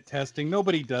 unit testing.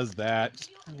 Nobody does that.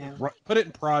 Just put it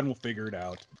in prod and we'll figure it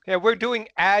out. Yeah, we're doing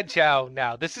agile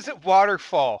now. This isn't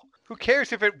waterfall. Who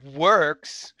cares if it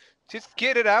works? Just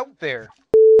get it out there.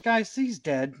 Guys, he's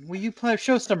dead. Will you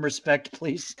show some respect,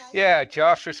 please? Yeah,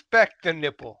 Josh, respect the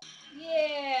nipple.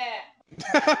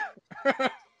 Yeah.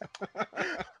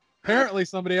 Apparently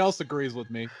somebody else agrees with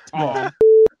me. Tom.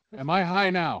 Am I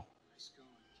high now?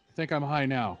 I think I'm high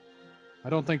now. I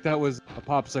don't think that was a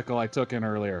popsicle I took in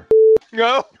earlier.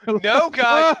 No, no,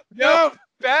 guys. No,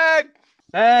 bad.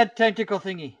 Bad tentacle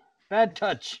thingy. Bad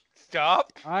touch.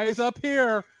 Stop. Eyes up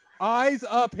here. Eyes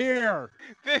up here.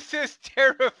 This is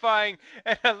terrifying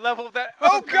at a level that...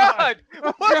 Oh, God.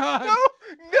 Oh, What? God. No.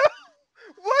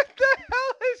 What the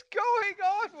hell is going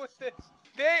on with this?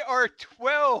 They are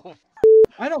 12.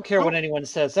 I don't care what anyone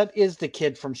says. That is the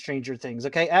kid from Stranger Things,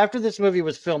 okay? After this movie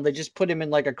was filmed, they just put him in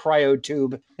like a cryo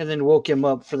tube and then woke him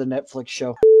up for the Netflix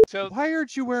show. So Why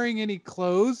aren't you wearing any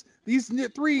clothes? These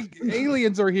 3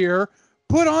 aliens are here.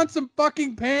 Put on some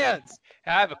fucking pants.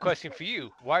 I have a question for you.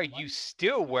 Why are you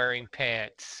still wearing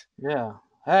pants? Yeah,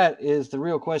 that is the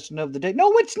real question of the day.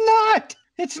 No, it's not!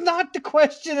 It's not the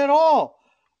question at all.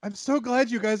 I'm so glad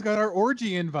you guys got our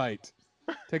orgy invite.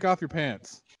 Take off your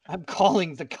pants. I'm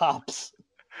calling the cops.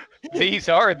 These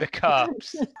are the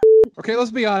cops. Okay,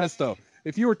 let's be honest though.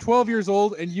 If you were 12 years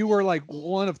old and you were like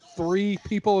one of 3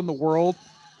 people in the world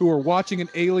who were watching an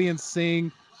alien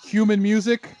sing human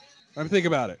music, I mean, think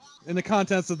about it. In the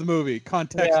contents of the movie,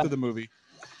 of the movie.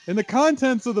 In the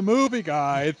contents of the movie,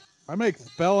 guys, I make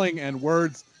spelling and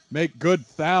words make good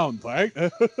sounds, right?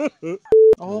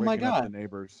 Oh my God. The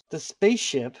neighbors. The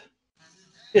spaceship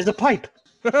is a pipe.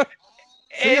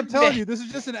 See, I'm telling you, this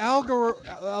is just an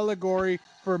allegory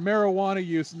for marijuana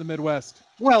use in the Midwest.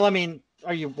 Well, I mean,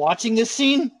 are you watching this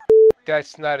scene?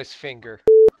 That's not his finger.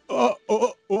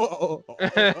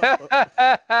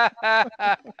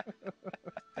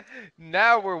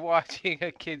 Now we're watching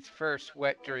a kid's first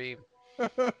wet dream.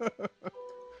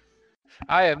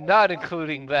 I am not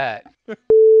including that.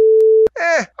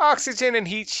 Oxygen and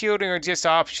heat shielding are just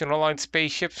optional on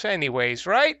spaceships anyways,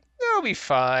 right? They'll be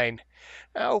fine.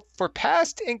 Now, for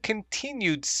past and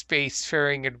continued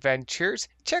spacefaring adventures,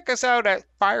 check us out at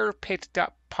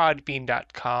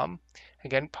firepit.podbean.com.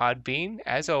 Again, Podbean,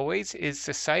 as always, is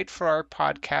the site for our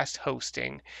podcast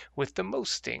hosting with the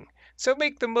mosting. So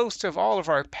make the most of all of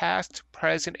our past,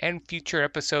 present, and future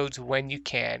episodes when you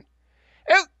can.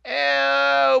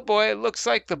 Oh boy, it looks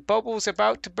like the bubble's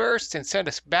about to burst and send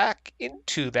us back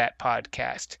into that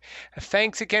podcast.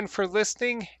 Thanks again for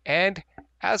listening, and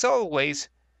as always,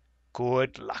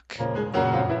 good luck.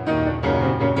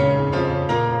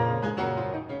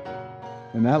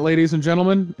 And that, ladies and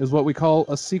gentlemen, is what we call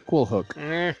a sequel hook.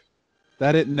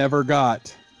 That it never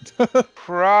got.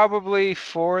 Probably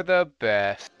for the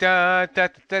best. Da da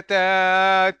da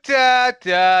da da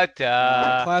da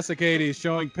da. Classic 80s,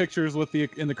 showing pictures with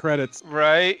in the credits.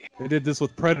 Right. They did this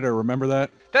with Predator, remember that?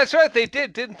 That's right, they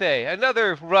did, didn't they?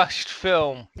 Another rushed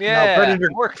film. Yeah, No, Predator,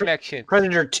 more connection.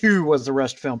 Predator 2 was the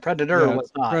rushed film. Predator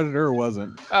was not. Predator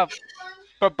wasn't.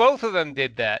 But both of them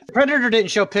did that. Predator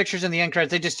didn't show pictures in the end credits.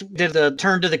 They just did the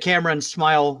turn to the camera and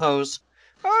smile pose.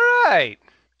 All right.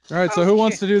 All right, so who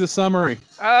wants to do the summary?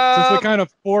 Since we kind of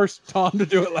forced Tom to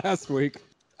do it last week.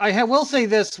 I will say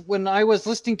this, when I was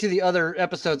listening to the other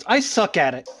episodes, I suck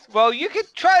at it. Well, you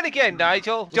could try it again,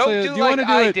 Nigel. Don't do you like want to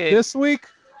do I it did. this week,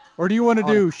 or do you want to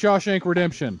do Shawshank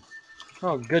Redemption?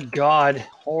 Oh, good God.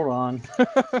 Hold on. All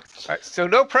right, so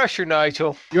no pressure,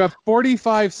 Nigel. You have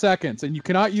 45 seconds, and you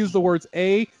cannot use the words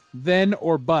a, then,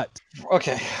 or but.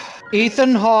 Okay.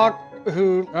 Ethan Hawke,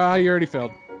 who... You already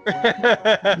failed.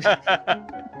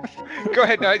 Go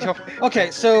ahead, Nigel. Okay,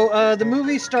 so the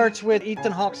movie starts with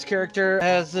Ethan Hawke's character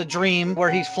has a dream where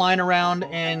he's flying around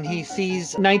and he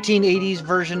sees 1980s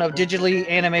version of digitally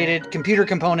animated computer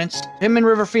components. Him and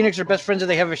River Phoenix are best friends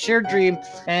and they have a shared dream,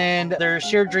 and their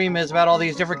shared dream is about all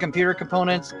these different computer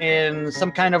components in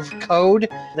some kind of code.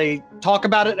 They talk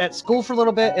about it at school for a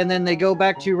little bit, and then they go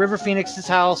back to River Phoenix's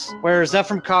house where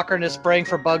Zephram Cochrane is spraying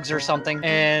for bugs or something,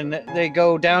 and they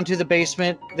go down to the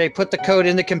basement. They put the code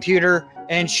in the computer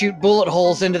and shoot bullet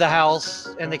holes into the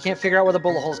house, and they can't figure out where the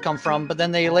bullet holes come from. But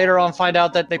then they later on find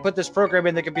out that they put this program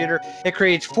in the computer. It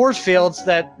creates force fields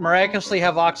that miraculously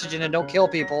have oxygen and don't kill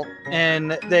people.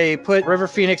 And they put River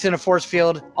Phoenix in a force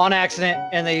field on accident,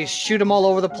 and they shoot them all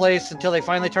over the place until they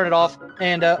finally turn it off.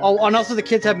 And and also the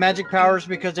kids have magic powers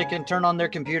because they can turn on their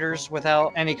computers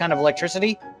without any kind of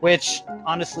electricity, which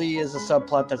honestly is a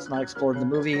subplot that's not explored in the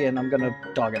movie, and I'm gonna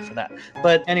dog it for that.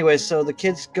 But anyways, so the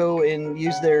kids go and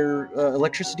use their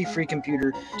electricity-free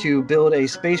computer to build a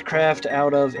spacecraft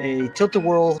out of a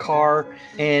tilt-a-whirl car,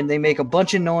 and they make a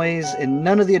bunch of noise, and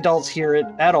none of the adults hear it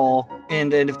at all.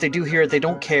 And if they do hear it, they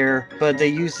don't care. But they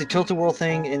use the tilt-a-whirl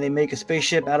thing, and they make a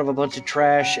spaceship out of a bunch of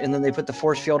trash, and then they put the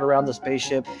force field around the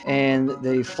spaceship, and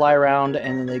they fly around,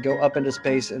 and then they go up into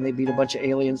space, and they meet a bunch of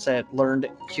aliens that learned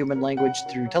human language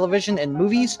through television and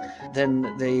movies.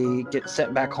 Then they get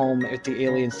sent back home with the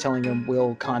aliens telling them,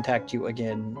 we'll contact you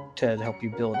again to help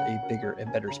you build a bigger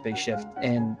and better spaceship.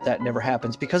 And that never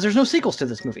happens because there's no sequels to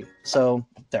this movie. So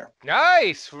there.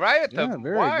 Nice, right at the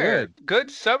very wire. good.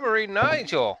 Good summary,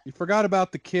 Nigel. You forgot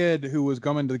about the kid who was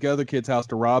coming to the other kid's house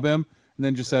to rob him, and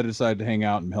then just decided to hang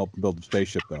out and help build the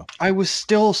spaceship, though. I was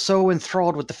still so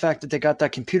enthralled with the fact that they got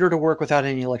that computer to work without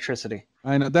any electricity.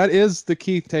 I know that is the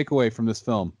key takeaway from this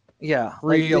film. Yeah,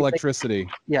 Free electricity.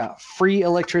 Yeah, free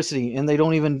electricity, and they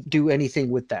don't even do anything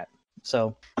with that.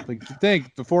 So, like,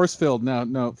 think the force field.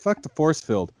 No, fuck the force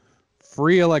field.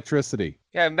 Free electricity.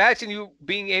 Yeah, imagine you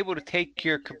being able to take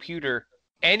your computer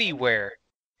anywhere,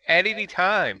 at any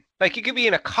time. Like you could be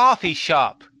in a coffee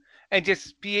shop and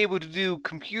just be able to do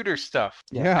computer stuff.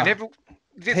 Yeah.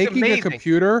 Just taking amazing. a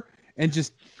computer and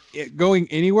just going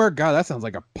anywhere. God, that sounds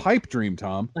like a pipe dream,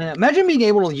 Tom. Imagine being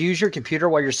able to use your computer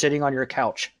while you're sitting on your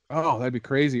couch. Oh, that'd be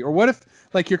crazy. Or what if,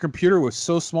 like, your computer was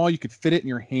so small you could fit it in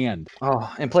your hand?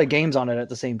 Oh, and play games on it at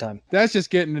the same time. That's just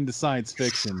getting into science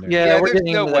fiction there. Yeah, there's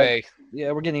no way.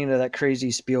 Yeah, we're getting into that crazy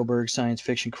Spielberg science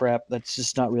fiction crap. That's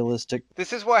just not realistic.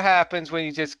 This is what happens when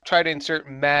you just try to insert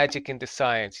magic into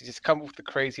science. You just come up with the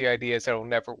crazy ideas that'll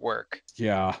never work.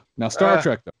 Yeah. Now, Star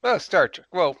Trek, though. Well, Star Trek.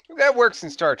 Well, that works in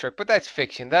Star Trek, but that's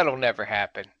fiction. That'll never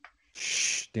happen.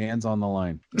 Shh, Dan's on the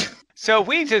line. So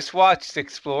we just watched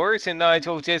Explorers, and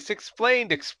Nigel just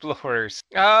explained Explorers.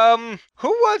 Who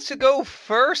wants to go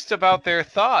first about their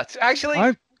thoughts?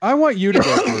 Actually, I want you to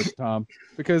go first, Tom,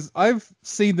 because I've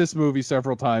seen this movie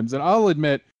several times, and I'll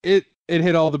admit it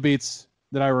hit all the beats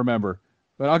that I remember.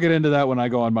 But I'll get into that when I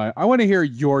go on I want to hear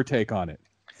your take on it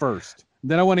first.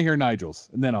 Then I want to hear Nigel's,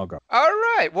 and then I'll go. All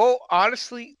right. Well,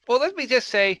 honestly, let me just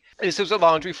say this was a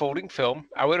laundry folding film.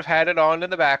 I would have had it on in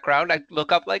the background. I'd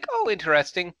look up like, oh,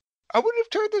 interesting. I wouldn't have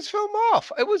turned this film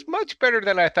off. It was much better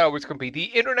than I thought it was going to be. The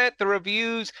internet, the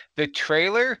reviews, the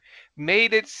trailer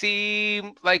made it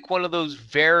seem like one of those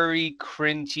very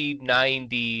cringy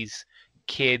 90s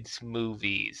kids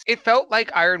movies. It felt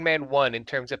like Iron Man 1 in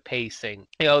terms of pacing.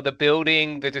 You know, the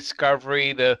building, the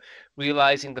discovery, the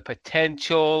realizing the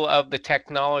potential of the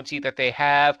technology that they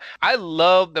have. I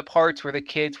love the parts where the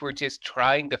kids were just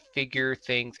trying to figure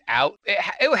things out.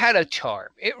 It had a charm.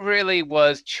 It really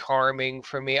was charming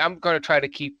for me. I'm going to try to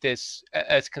keep this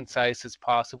as concise as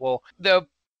possible. The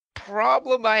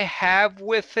problem I have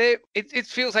with it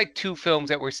feels like two films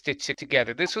that were stitched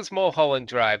together. This was Mulholland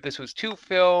Drive. This was two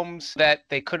films that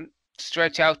they couldn't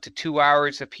stretch out to 2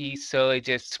 hours apiece, so they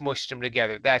just smushed them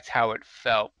together. That's how it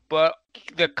felt. But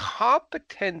the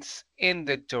competence in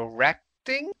the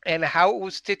directing and how it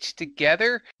was stitched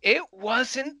together, it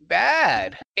wasn't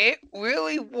bad. It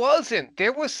really wasn't.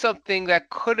 There was something that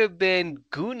could have been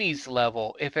Goonies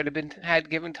level if it had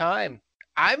given time.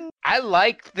 I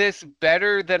like this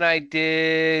better than I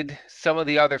did some of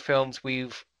the other films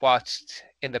we've watched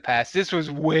in the past. This was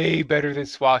way better than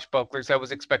Swashbucklers. I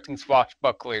was expecting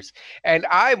Swashbucklers. And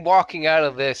I'm walking out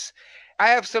of this. I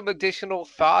have some additional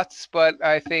thoughts, but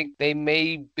I think they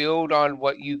may build on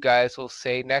what you guys will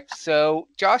say next. So,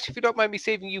 Josh, if you don't mind me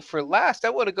saving you for last, I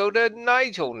want to go to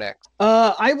Nigel next.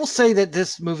 I will say that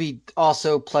this movie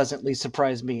also pleasantly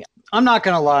surprised me. I'm not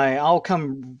going to lie. I'll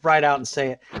come right out and say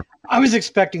it. I was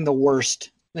expecting the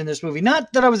worst in this movie.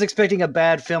 Not that I was expecting a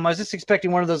bad film. I was just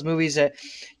expecting one of those movies that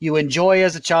you enjoy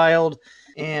as a child,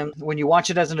 and when you watch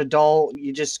it as an adult,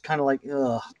 you just kind of like,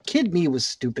 ugh, kid me was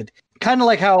stupid. Kind of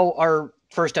like how our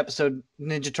first episode,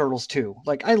 Ninja Turtles 2.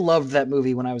 Like, I loved that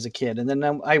movie when I was a kid, and then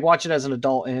I watch it as an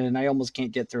adult, and I almost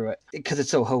can't get through it because it's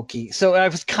so hokey. So I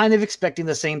was kind of expecting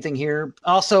the same thing here.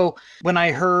 Also, when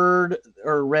I heard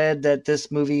or read that this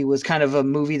movie was kind of a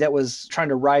movie that was trying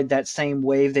to ride that same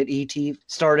wave that E.T.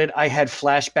 started, I had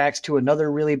flashbacks to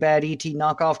another really bad E.T.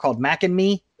 knockoff called Mac and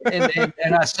Me. And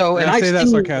I say that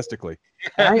sarcastically.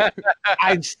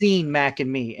 I've seen Mac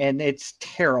and Me, and it's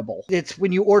terrible. It's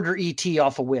when you order ET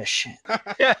off a Wish.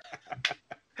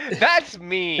 That's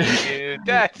mean, dude.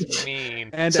 That's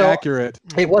mean. And accurate.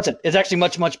 It wasn't. It's actually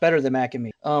much, much better than Mac and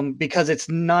Me, because it's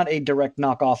not a direct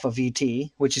knockoff of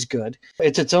ET, which is good.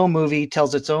 It's its own movie,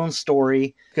 tells its own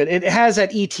story. Good. It has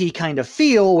that ET kind of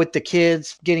feel with the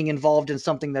kids getting involved in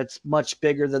something that's much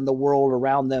bigger than the world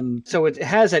around them. So it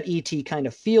has that ET kind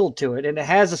of feel to it, and it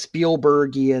has a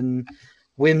Spielbergian,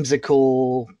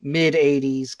 whimsical,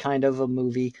 mid-'80s kind of a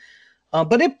movie.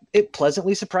 But it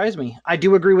pleasantly surprised me. I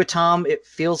do agree with Tom. It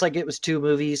feels like it was two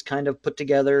movies kind of put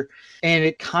together. And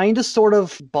it kind of sort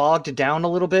of bogged down a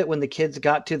little bit when the kids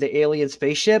got to the alien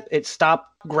spaceship. It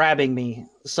stopped grabbing me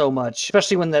so much,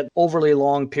 especially when that overly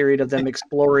long period of them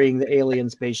exploring the alien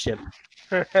spaceship.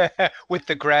 With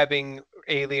the grabbing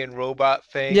alien robot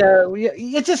thing. Yeah,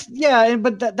 it's just, yeah,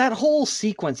 but that whole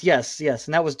sequence, yes,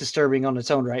 and that was disturbing on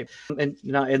its own right. And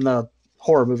not in the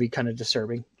horror movie, kind of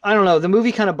disturbing. I don't know. The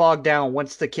movie kind of bogged down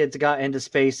once the kids got into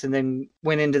space and then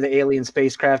went into the alien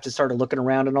spacecraft and started looking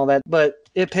around and all that. But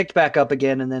it picked back up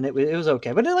again, and then it was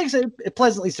okay. But like I said, it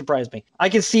pleasantly surprised me. I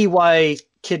can see why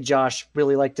Kid Josh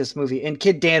really liked this movie, and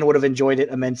Kid Dan would have enjoyed it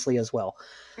immensely as well.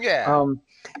 Yeah.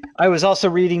 I was also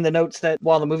reading the notes that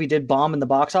while the movie did bomb in the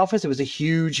box office, it was a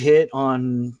huge hit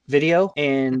on video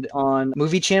and on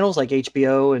movie channels like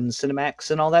HBO and Cinemax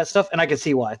and all that stuff. And I can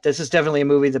see why. This is definitely a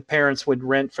movie that parents would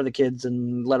rent for the kids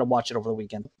and let them watch it over the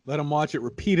weekend. Let them watch it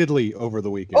repeatedly over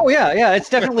the weekend. Oh, yeah. It's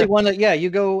definitely one that,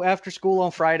 you go after school on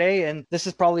Friday, and this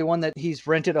is probably one that he's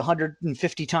rented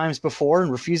 150 times before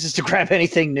and refuses to grab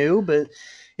anything new, but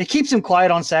it keeps him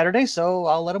quiet on Saturday, so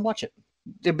I'll let him watch it.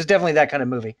 It was definitely that kind of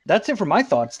movie. That's it for my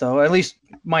thoughts, though, at least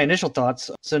my initial thoughts.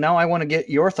 So now I want to get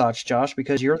your thoughts, Josh,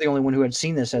 because you're the only one who had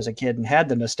seen this as a kid and had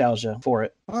the nostalgia for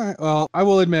it. All right. Well, I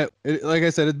will admit, like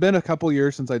I said, it's been a couple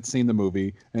years since I'd seen the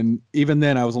movie, and even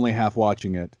then I was only half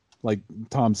watching it. Like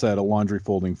Tom said, a laundry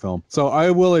folding film. So I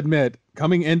will admit,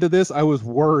 coming into this, I was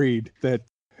worried that,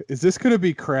 is this going to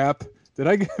be crap? Did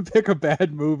I pick a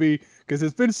bad movie? Because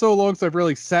it's been so long since I've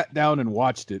really sat down and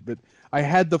watched it. But I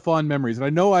had the fond memories, and I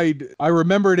know I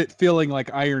remembered it feeling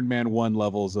like Iron Man 1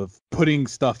 levels of putting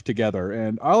stuff together.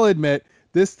 And I'll admit,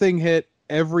 this thing hit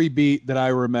every beat that I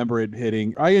remember it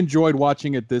hitting. I enjoyed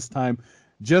watching it this time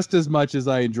just as much as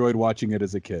I enjoyed watching it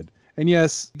as a kid. And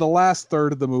yes, the last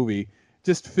third of the movie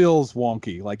just feels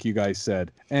wonky, like you guys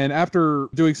said. And after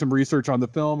doing some research on the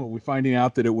film and we finding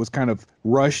out that it was kind of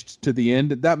rushed to the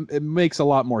end, it makes a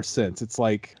lot more sense. It's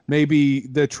like maybe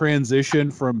the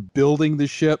transition from building the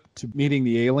ship to meeting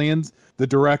the aliens, the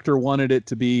director wanted it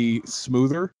to be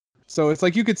smoother. So it's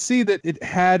like you could see that it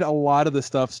had a lot of the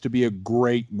stuffs to be a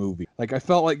great movie. Like I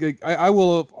felt like I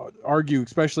will argue,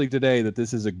 especially today, that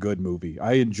this is a good movie.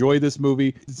 I enjoy this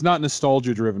movie. It's not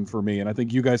nostalgia driven for me, and I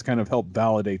think you guys kind of helped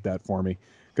validate that for me,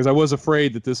 because I was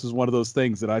afraid that this was one of those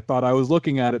things that I thought I was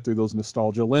looking at it through those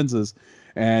nostalgia lenses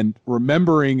and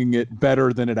remembering it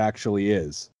better than it actually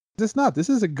is. It's not. This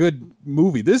is a good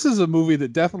movie. This is a movie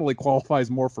that definitely qualifies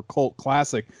more for cult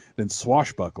classic than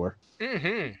Swashbuckler.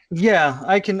 Mm-hmm. Yeah,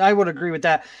 I would agree with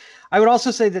that. I would also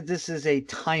say that this is a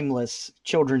timeless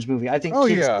children's movie. I think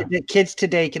kids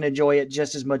today can enjoy it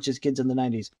just as much as kids in the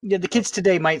 90s. Yeah, the kids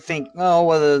today might think, oh,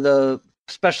 whether the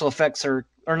special effects or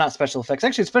not special effects.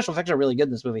 Actually, special effects are really good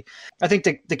in this movie. I think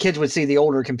the kids would see the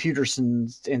older computers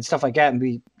and stuff like that and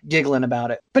be giggling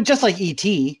about it. But just like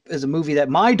E.T. is a movie that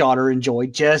my daughter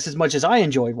enjoyed just as much as I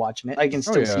enjoyed watching it, I can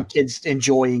still see kids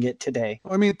enjoying it today.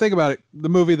 I mean, think about it. The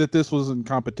movie that this was in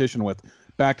competition with,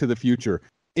 Back to the Future.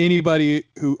 Anybody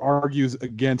who argues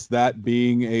against that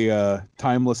being a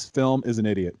timeless film is an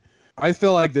idiot. I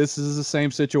feel like this is the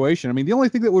same situation. I mean, the only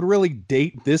thing that would really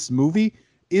date this movie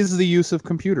is the use of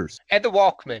computers. And the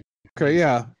Walkman. Okay,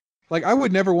 yeah. Like, I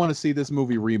would never want to see this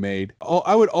movie remade.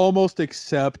 I would almost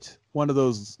accept one of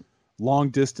those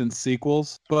long-distance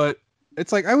sequels, but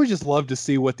it's like, I would just love to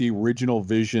see what the original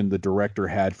vision the director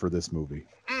had for this movie.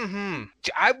 Mm-hmm.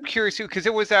 I'm curious too, because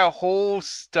it was that whole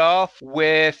stuff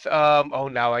with,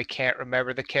 now I can't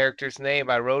remember the character's name.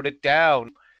 I wrote it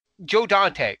down. Joe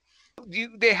Dante.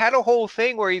 They had a whole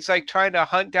thing where he's like trying to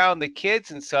hunt down the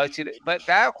kids and such, but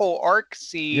that whole arc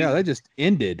scene. Yeah, that just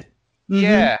ended.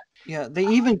 Yeah. Yeah, they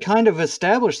even kind of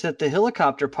established that the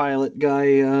helicopter pilot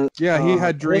guy. He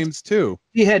had dreams too.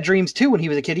 He had dreams too when he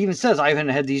was a kid. He even says, "I haven't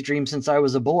had these dreams since I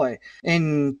was a boy,"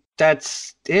 and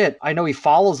that's it. I know he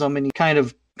follows them and he kind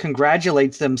of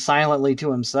congratulates them silently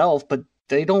to himself, but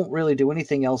they don't really do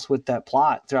anything else with that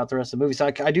plot throughout the rest of the movie. So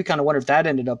I do kind of wonder if that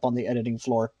ended up on the editing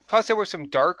floor. Plus, there were some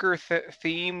darker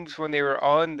themes when they were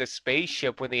on the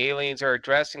spaceship when the aliens are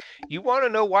addressing. You want to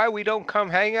know why we don't come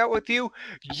hang out with you?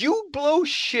 You blow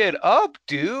shit up,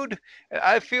 dude.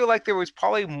 I feel like there was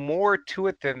probably more to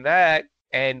it than that,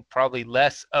 and probably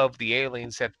less of the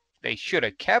aliens that they should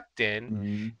have kept in.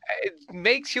 Mm-hmm. It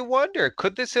makes you wonder,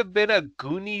 could this have been a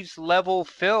Goonies level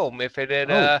film if it had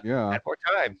had more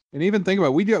time? And even think about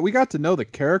it, we got to know the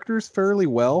characters fairly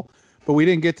well, but we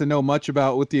didn't get to know much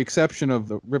about, with the exception of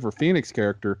the River Phoenix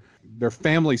character, their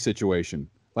family situation.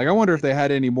 Like, I wonder if they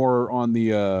had any more on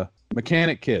the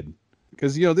mechanic kid,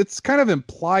 because it's kind of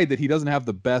implied that he doesn't have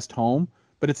the best home,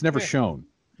 but it's never shown.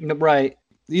 Right.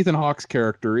 Ethan Hawke's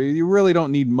character, you really don't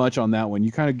need much on that one.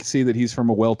 You kind of see that he's from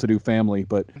a well-to-do family,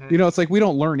 but it's like we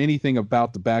don't learn anything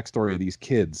about the backstory of these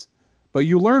kids, but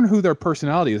you learn who their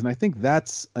personality is, and I think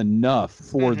that's enough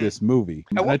for this movie.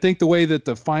 And I think the way that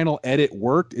the final edit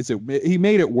worked is he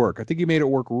made it work. I think he made it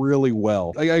work really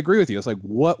well. I agree with you. It's like,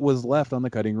 what was left on the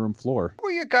cutting room floor? What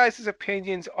were your guys'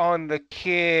 opinions on the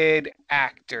kid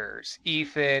actors,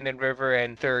 Ethan and River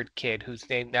and third kid, whose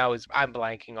name now I'm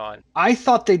blanking on? I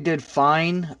thought they did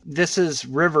fine. This is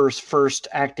River's first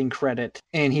acting credit,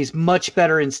 and he's much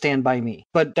better in Stand By Me,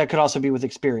 but that could also be with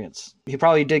experience. He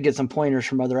probably did get some pointers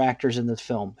from other actors in this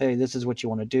film. Hey, this is what you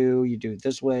want to do. You do it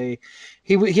this way.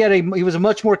 He was a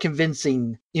much more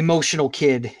convincing, emotional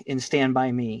kid in Stand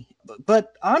By Me.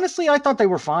 But honestly, I thought they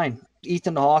were fine.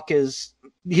 Ethan Hawke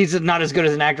he's not as good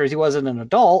as an actor as he was as an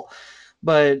adult,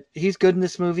 but he's good in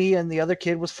this movie, and the other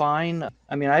kid was fine.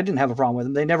 I mean, I didn't have a problem with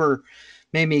him. They never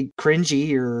made me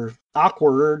cringy or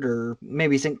awkward or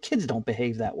maybe think kids don't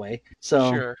behave that way.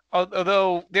 So sure.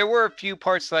 Although there were a few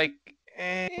parts like.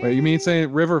 Wait, you mean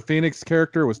saying River Phoenix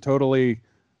character was totally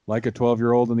like a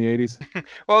 12-year-old in the 80s?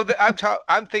 Well,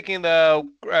 I'm thinking the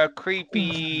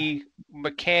creepy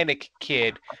mechanic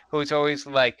kid who's always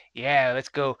like, yeah, let's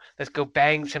go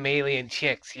bang some alien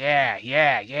chicks.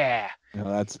 Yeah.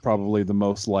 That's probably the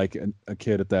most like a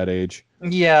kid at that age.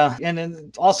 Yeah, and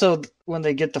then also when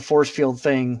they get the force field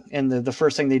thing, and the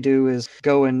first thing they do is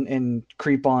go and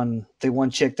creep on the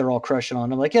one chick they're all crushing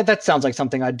on. I'm like, yeah, that sounds like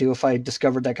something I'd do if I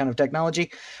discovered that kind of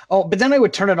technology. Oh, but then I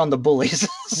would turn it on the bullies.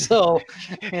 So,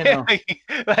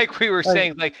 like we were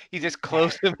saying, like you just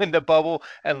close them in the bubble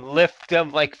and lift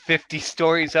them like 50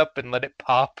 stories up and let it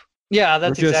pop. Yeah,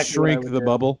 that's or just exactly shrink what I would the do.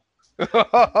 bubble.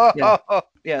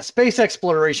 Yeah, space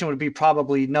exploration would be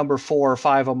probably number 4 or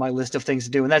 5 on my list of things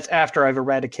to do, and that's after I've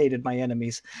eradicated my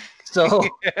enemies. So,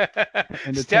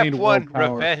 Step 1,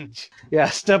 revenge. Yeah,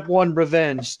 step 1,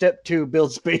 revenge. Step 2,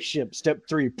 build spaceship. Step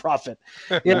 3, profit.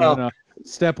 No.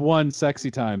 Step 1,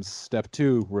 sexy times. Step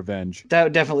 2, revenge.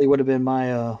 That definitely would have been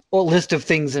my list of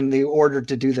things in the order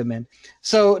to do them in.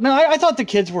 So, no, I thought the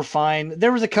kids were fine.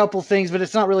 There was a couple things, but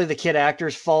it's not really the kid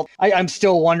actor's fault. I'm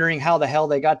still wondering how the hell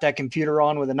they got that computer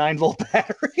on with a 9-volt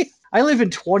battery. I live in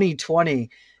 2020,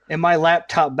 and my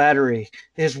laptop battery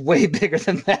is way bigger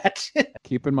than that.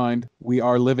 Keep in mind, we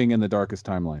are living in the darkest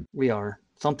timeline. We are.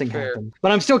 Something happened.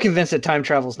 But I'm still convinced that time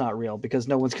travel is not real because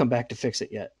no one's come back to fix it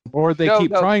yet. Or they keep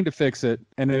trying to fix it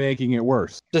and they're making it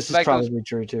worse. This is probably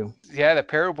true too. Yeah, the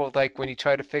parable, like when you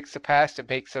try to fix the past, it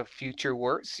makes the future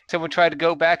worse. Someone tried to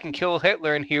go back and kill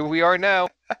Hitler, and here we are now.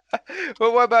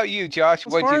 Well, what about you, Josh?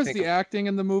 As far as the acting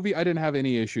in the movie, I didn't have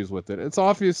any issues with it. It's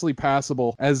obviously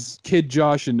passable. As kid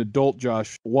Josh and adult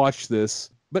Josh watched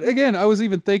this, but again, I was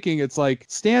even thinking, it's like,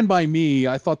 Stand By Me,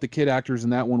 I thought the kid actors in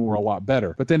that one were a lot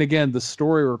better. But then again, the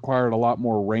story required a lot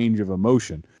more range of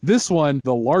emotion. This one,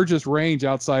 the largest range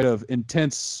outside of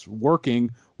intense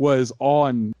working was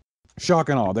on shock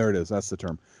and awe. There it is. That's the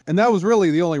term. And that was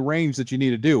really the only range that you need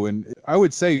to do. And I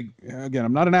would say, again,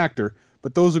 I'm not an actor,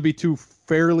 but those would be 2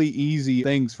 fairly easy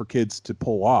things for kids to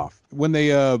pull off. When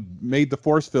they made the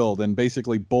force field and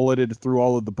basically bulleted through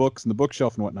all of the books and the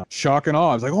bookshelf and whatnot, shock and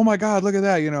awe. I was like, oh my God, look at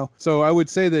that, So I would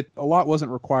say that a lot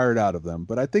wasn't required out of them,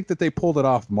 but I think that they pulled it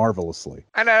off marvelously.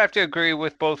 And I have to agree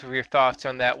with both of your thoughts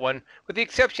on that one, with the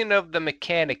exception of the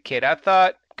mechanic kid. I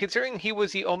thought, considering he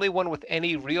was the only one with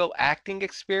any real acting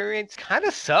experience, kind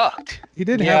of sucked. He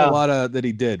didn't have a lot of that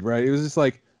he did, right? It was just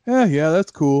like, yeah,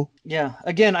 that's cool. Yeah.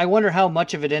 Again, I wonder how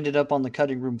much of it ended up on the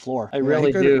cutting room floor. I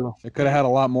really do. It could have had a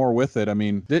lot more with it. I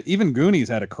mean, even Goonies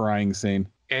had a crying scene.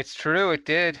 It's true, it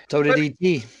did. So did But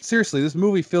E.T. Seriously, this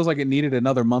movie feels like it needed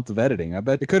another month of editing. I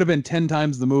bet it could have been 10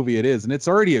 times the movie it is, and it's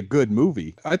already a good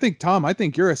movie. I think, Tom,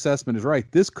 your assessment is right.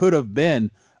 This could have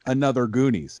been another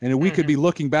Goonies. And we could be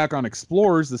looking back on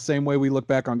Explorers the same way we look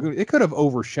back on Goonies. It could have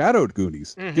overshadowed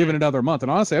Goonies, given another month.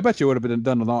 And honestly, I bet you it would have been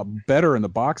done a lot better in the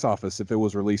box office if it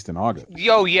was released in August.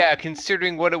 Oh, yeah,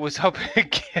 considering what it was up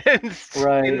against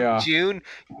in June.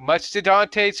 Much to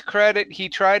Dante's credit, he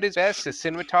tried his best. The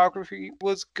cinematography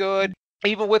was good.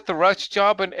 Even with the rush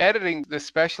job and editing, the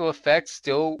special effects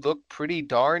still look pretty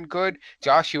darn good.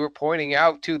 Josh, you were pointing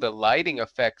out, too, the lighting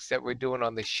effects that we're doing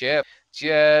on the ship.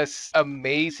 Just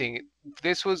amazing.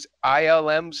 This was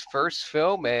ILM's first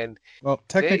film, and well,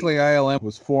 technically, ILM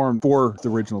was formed for the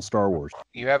original Star Wars.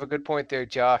 You have a good point there,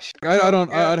 Josh.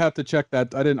 I'd have to check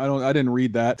that. I didn't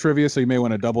read that trivia, so you may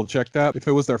want to double check that. If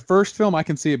it was their first film, I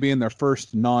can see it being their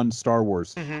first non-Star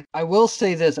Wars. I will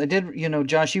say this. I did,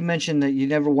 Josh, you mentioned that you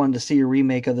never wanted to see a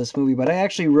remake of this movie, but I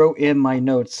actually wrote in my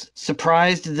notes,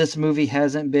 surprised this movie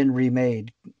hasn't been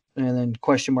remade. And then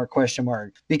question mark,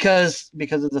 because of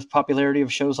the popularity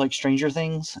of shows like Stranger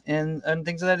Things and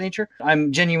things of that nature.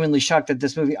 I'm genuinely shocked that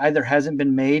this movie either hasn't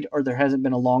been made or there hasn't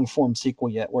been a long form sequel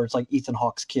yet, where it's like Ethan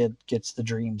Hawke's kid gets the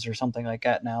dreams or something like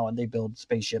that now, and they build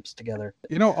spaceships together.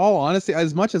 All honesty,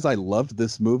 as much as I loved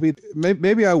this movie,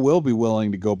 maybe I will be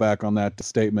willing to go back on that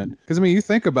statement. Because you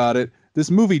think about it, this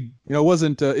movie,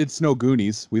 wasn't. It's no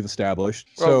Goonies. We've established.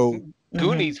 Well,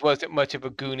 Goonies wasn't much of a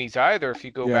Goonies either. If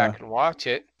you go back and watch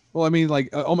it. Well,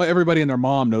 almost everybody and their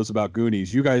mom knows about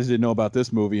Goonies. You guys didn't know about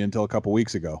this movie until a couple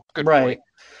weeks ago. Good point.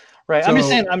 Right. So, I'm just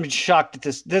saying, I'm shocked at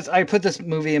this. I put this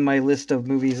movie in my list of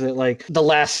movies that, like, The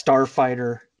Last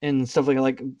Starfighter and stuff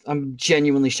like. I'm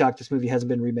genuinely shocked this movie hasn't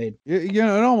been remade. It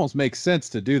almost makes sense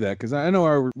to do that, because I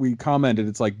know we commented,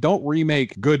 it's like, don't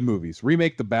remake good movies,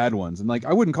 remake the bad ones. And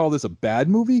I wouldn't call this a bad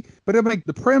movie, but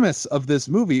the premise of this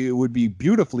movie, it would be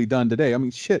beautifully done today.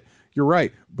 Shit, you're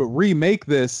right. But remake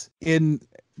this in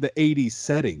the 80s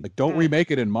setting. Don't remake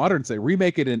it in modern setting,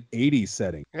 remake it in 80s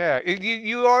setting. Yeah,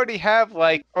 you already have,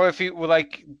 or if you,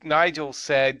 like Nigel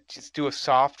said, just do a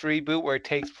soft reboot where it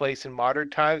takes place in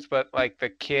modern times, but the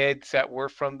kids that were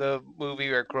from the movie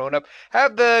are grown up.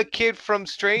 Have the kid from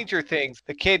Stranger Things,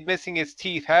 the kid missing his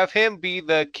teeth, have him be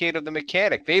the kid of the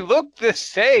mechanic. They look the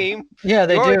same. Yeah,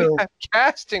 they do. Have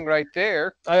casting right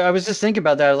there. I was just thinking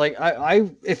about that.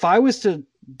 If I was to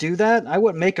do that, I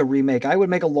wouldn't make a remake. I would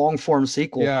make a long form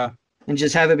sequel. Yeah. And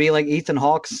just have it be like Ethan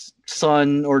Hawke's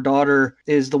son or daughter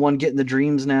is the one getting the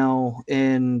dreams now,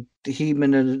 and he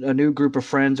and a new group of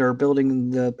friends are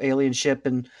building the alien ship,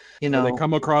 and they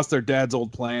come across their dad's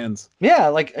old plans.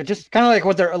 Yeah, just kind of like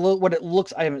what it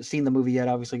looks. I haven't seen the movie yet,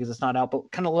 obviously, because it's not out,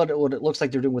 but kind of what it looks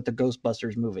like they're doing with the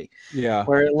Ghostbusters movie. Yeah.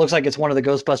 Where it looks like it's one of the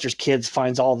Ghostbusters kids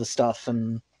finds all the stuff,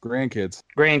 and grandkids,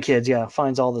 yeah,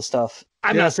 finds all the stuff.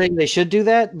 I'm not saying they should do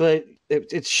that, but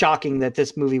it's shocking that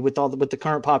this movie, with the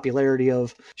current popularity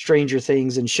of Stranger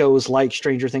Things and shows like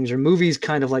Stranger Things or movies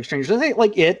kind of like Stranger Things,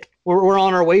 like we're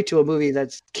on our way to a movie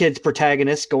that's kids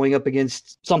protagonists going up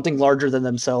against something larger than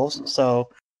themselves. So,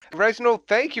 Reginald,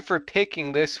 thank you for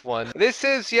picking this one. This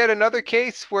is yet another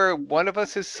case where one of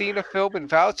us has seen a film and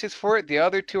vouches for it. The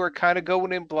other two are kind of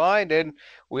going in blind, and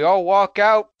we all walk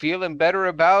out feeling better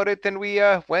about it than we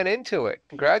went into it.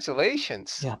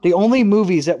 Congratulations. Yeah, the only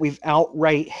movies that we've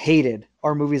outright hated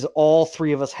are movies all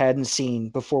three of us hadn't seen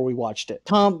before we watched it.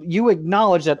 Tom, you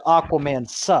acknowledge that Aquaman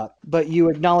sucked, but you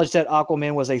acknowledge that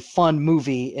Aquaman was a fun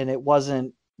movie, and it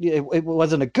wasn't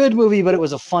a good movie, but it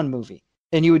was a fun movie.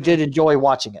 And you did enjoy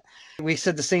watching it. We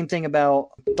said the same thing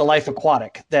about The Life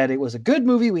Aquatic, that it was a good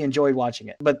movie. We enjoyed watching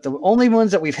it. But the only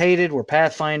ones that we've hated were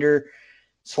Pathfinder,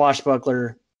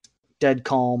 Swashbuckler, Dead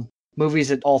Calm, movies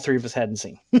that all three of us hadn't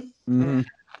seen. Mm-hmm.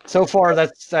 So far,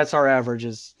 that's our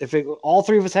averages. If all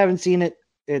three of us haven't seen it,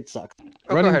 it sucks.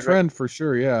 Running trend for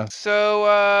sure, yeah.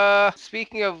 So,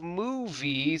 speaking of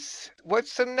movies,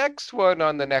 what's the next one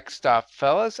on the next stop,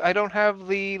 fellas? I don't have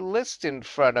the list in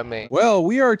front of me. Well,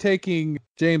 we are taking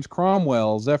James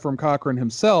Cromwell's Ephraim Cochrane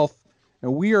himself,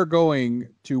 and we are going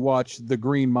to watch The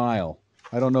Green Mile.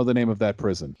 I don't know the name of that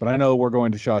prison, but I know we're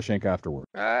going to Shawshank afterward.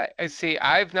 I see.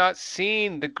 I've not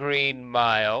seen The Green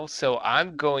Mile, so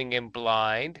I'm going in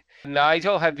blind.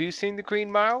 Nigel, have you seen The Green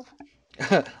Mile?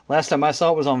 Last time I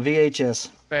saw it was on VHS.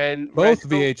 And both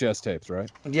VHS tapes, right?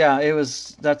 Yeah,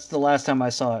 that's the last time I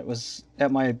saw it. It was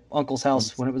at my uncle's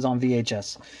house when it was on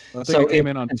VHS. I think it came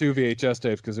in on 2 VHS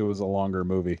tapes because it was a longer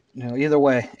movie. Either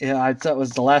way, yeah, I thought it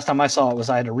was the last time I saw it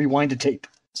I had to rewind a tape.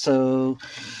 So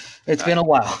it's been a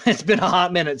while. It's been a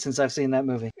hot minute since I've seen that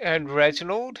movie. And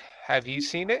Reginald, have you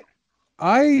seen it?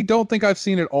 I don't think I've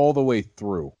seen it all the way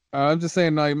through. I'm just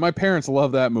saying, my parents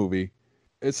love that movie.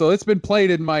 So it's been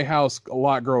played in my house a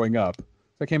lot growing up.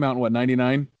 That came out in, what,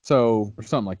 99? So, or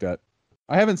something like that.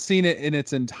 I haven't seen it in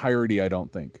its entirety, I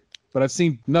don't think. But I've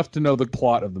seen enough to know the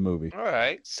plot of the movie. All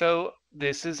right. So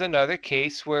this is another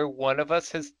case where one of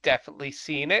us has definitely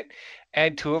seen it,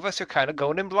 and two of us are kind of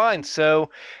going in blind. So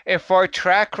if our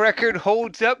track record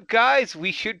holds up, guys,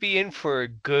 we should be in for a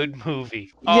good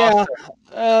movie. Yeah,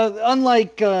 Awesome.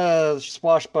 unlike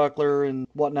Swashbuckler and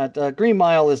whatnot, Green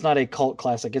Mile is not a cult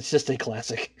classic. It's just a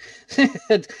classic.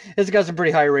 It's got some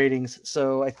pretty high ratings,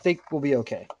 so I think we'll be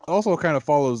okay. Also kind of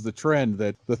follows the trend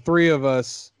that the three of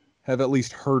us have at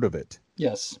least heard of it.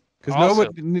 Yes. Because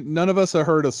Awesome. none of us have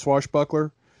heard of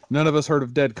Swashbuckler. None of us heard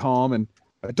of Dead Calm. And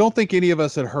I don't think any of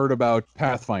us had heard about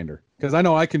Pathfinder. Because I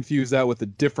know I confused that with a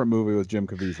different movie with Jim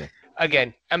Caviezel.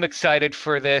 Again, I'm excited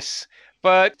for this.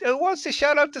 But who wants to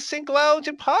shout out to Sync Lounge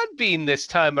and Podbean this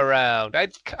time around? I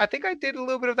think I did a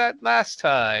little bit of that last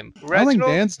time. I think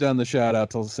Reginald? Dan's done the shout out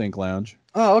to the Sync Lounge.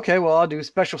 Oh, okay. Well, I'll do a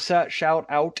special shout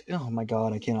out. Oh my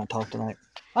God, I cannot talk tonight.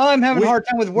 I'm having a hard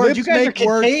time with words. You guys are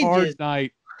contagious.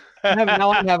 Night. I'm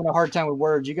having a hard time with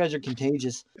words. You guys are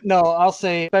contagious. No, I'll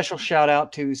say special shout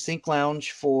out to Sync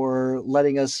Lounge for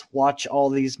letting us watch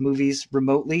all these movies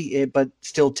remotely, but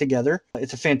still together.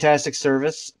 It's a fantastic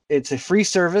service. It's a free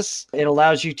service. It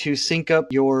allows you to sync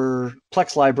up your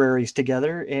Plex libraries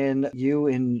together, and you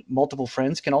and multiple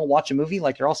friends can all watch a movie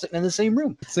like you're all sitting in the same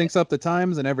room. It syncs up the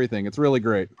times and everything. It's really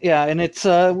great. Yeah, and it's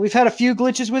we've had a few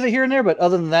glitches with it here and there, but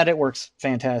other than that, it works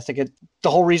fantastic. It's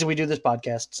the whole reason we do this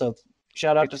podcast. So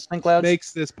shout out to Sync Lounge.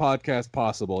 Makes this podcast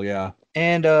possible, yeah.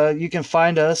 And you can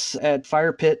find us at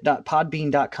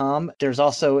firepit.podbean.com. There's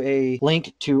also a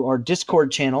link to our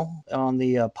Discord channel on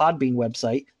the Podbean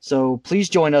website. So please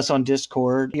join us on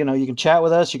Discord. You know, you can chat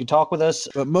with us, you can talk with us.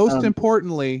 But most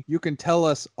importantly, you can tell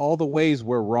us all the ways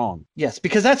we're wrong. Yes,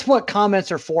 because that's what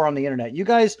comments are for on the internet. You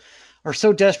guys are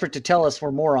so desperate to tell us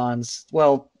we're morons.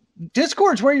 Well,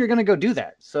 Discord's where you're going to go do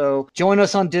that. So join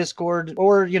us on Discord,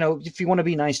 or, you know, if you want to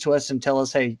be nice to us and tell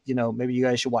us, hey, you know, maybe you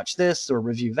guys should watch this or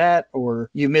review that, or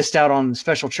you missed out on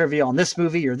special trivia on this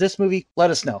movie or this movie,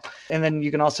 let us know. And then you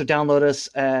can also download us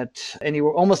at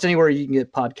anywhere, almost anywhere you can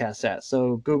get podcasts at.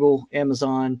 So Google,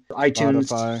 Amazon, iTunes,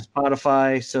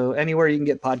 Spotify. So anywhere you can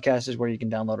get podcasts is where you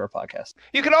can download our podcast.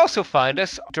 You can also find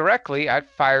us directly at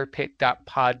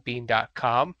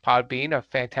firepit.podbean.com. Podbean, a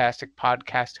fantastic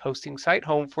podcast hosting site,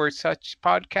 home for such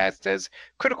podcasts as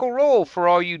Critical Role for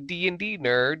all you D&D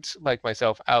nerds like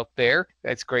myself out there.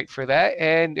 That's great for that.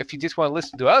 And if you just want to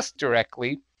listen to us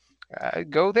directly,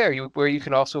 go there, where you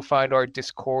can also find our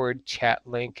Discord chat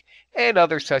link and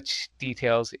other such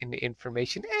details in the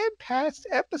information and past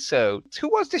episodes. Who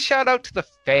wants to shout out to the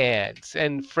fans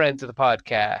and friends of the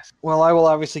podcast? Well, I will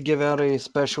obviously give out a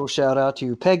special shout out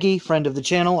to Peggy, friend of the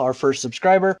channel, our first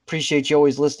subscriber. Appreciate you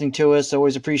always listening to us.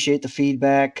 Always appreciate the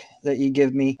feedback that you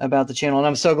give me about the channel. And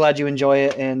I'm so glad you enjoy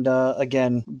it. And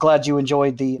again, glad you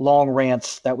enjoyed the long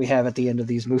rants that we have at the end of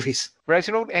these movies.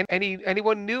 Reginald, and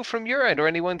anyone new from your end or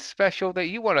anyone special that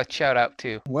you want to shout out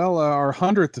to? Well, our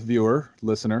 100th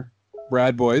listener,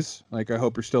 Brad Boys. I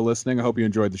hope you're still listening. I hope you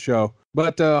enjoyed the show.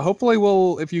 But hopefully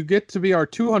if you get to be our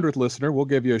 200th listener, we'll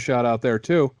give you a shout out there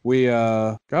too. We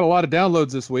got a lot of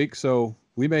downloads this week, so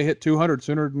we may hit 200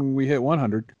 sooner than we hit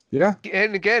 100. Yeah.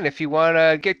 And again, if you want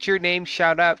to get your name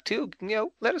shout out too,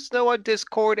 let us know on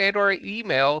Discord and or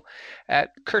email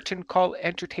at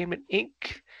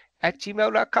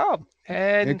curtaincallentertainmentinc@gmail.com.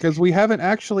 And because we haven't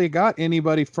actually got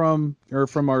anybody from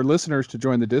our listeners to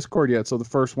join the Discord yet, so the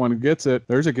first one who gets it,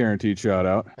 there's a guaranteed shout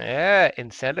out. Yeah,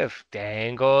 incentive.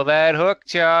 Dangle that hook,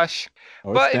 Josh.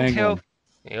 Oh, but I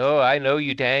know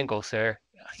you dangle, sir.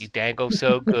 You dangle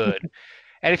so good.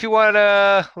 And if you want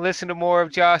to listen to more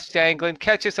of Josh dangling,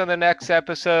 catch us on the next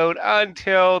episode.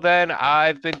 Until then,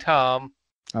 I've been Tom.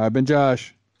 I've been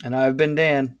Josh. And I've been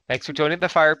Dan. Thanks for joining the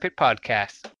Fire Pit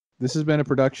Podcast. This has been a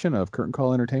production of Curtain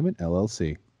Call Entertainment,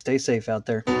 LLC. Stay safe out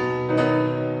there.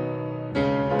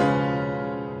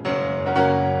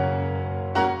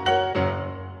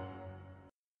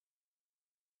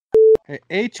 Hey,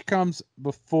 H comes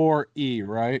before E,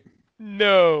 right?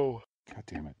 No. God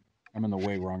damn it. I'm in the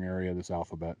way wrong area of this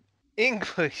alphabet.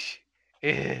 English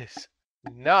is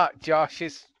not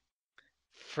Josh's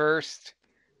first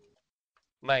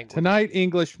language. Tonight,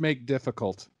 English make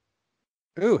difficult.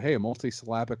 Ooh, hey, a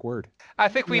multisyllabic word. I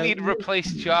think we need to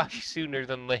replace Josh sooner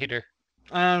than later.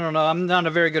 I don't know. I'm not a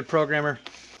very good programmer.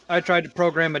 I tried to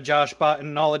program a Josh bot,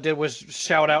 and all it did was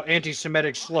shout out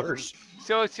anti-Semitic slurs.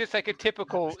 So it's just like a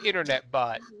typical internet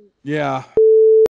bot. Yeah.